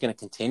 that's going to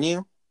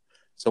continue.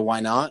 So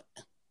why not?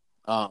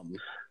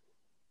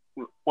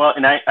 Well,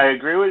 and I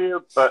agree with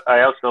you, but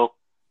I also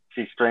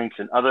see strengths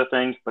in other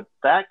things, but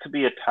that could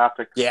be a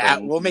topic. Yeah,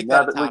 we'll make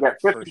that a topic. We got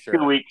 52 for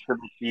sure. weeks of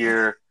this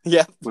year.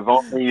 Yeah. We've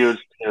only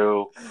used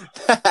 2.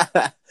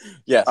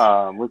 Yes.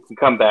 We can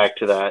come back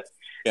to that.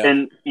 Yeah.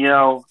 And,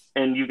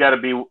 and you got to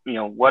be,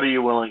 what are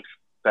you willing to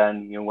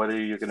spend? Whether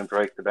you're going to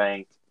break the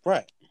bank.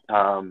 Right.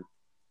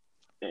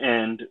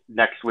 And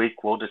next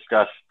week we'll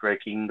discuss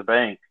breaking the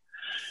bank.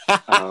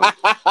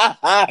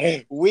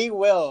 We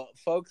will,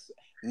 folks.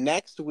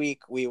 Next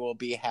week, we will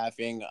be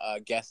having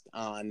a guest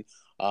on,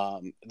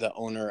 the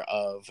owner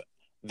of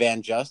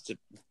Van Just,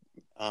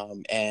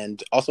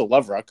 and also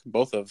Loverock.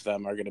 Both of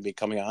them are going to be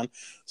coming on.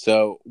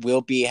 So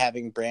we'll be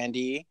having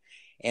Brandy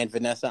and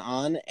Vanessa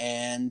on,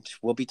 and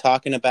we'll be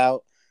talking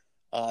about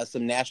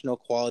some national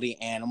quality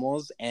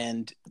animals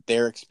and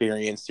their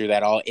experience through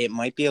that all. It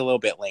might be a little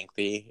bit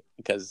lengthy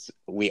because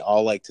we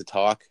all like to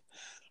talk.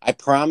 I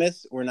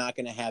promise we're not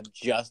going to have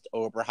just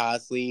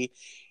Oberhasli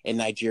and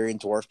Nigerian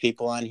dwarf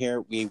people on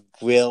here. We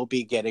will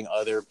be getting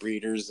other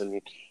breeders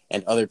and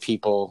other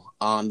people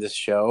on this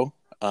show.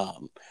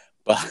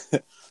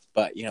 But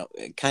But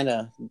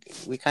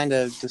we kind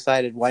of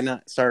decided why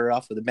not start it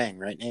off with a bang,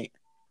 right, Nate?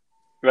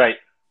 Right.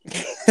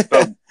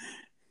 So,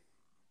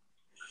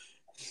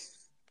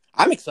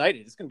 I'm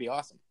excited. It's gonna be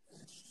awesome.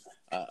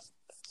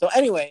 So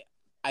anyway,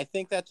 I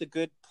think that's a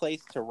good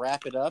place to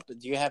wrap it up.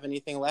 Do you have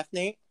anything left,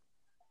 Nate?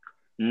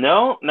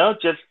 no,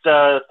 just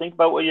think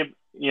about what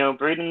you're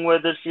breeding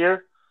with this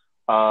year.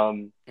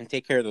 And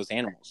take care of those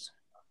animals.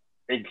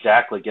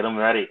 Exactly. Get them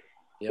ready.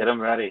 Yep. Get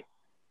them ready.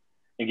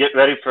 And get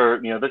ready for,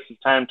 this is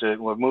time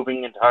we're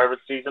moving into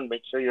harvest season.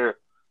 Make sure your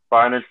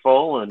barn is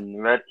full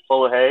and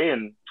full of hay,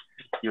 and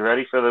you're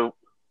ready for the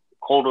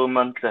colder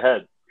months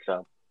ahead.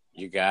 So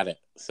you got it.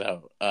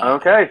 So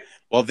okay.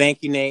 Well,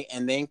 thank you, Nate,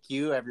 and thank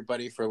you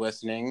everybody for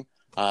listening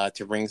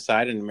to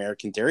Ringside, an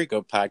American Dairy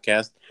Goat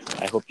podcast.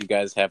 I hope you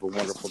guys have a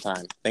wonderful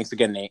time. Thanks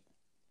again, Nate.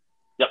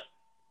 Yep.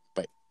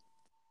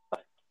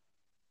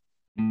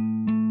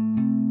 Bye.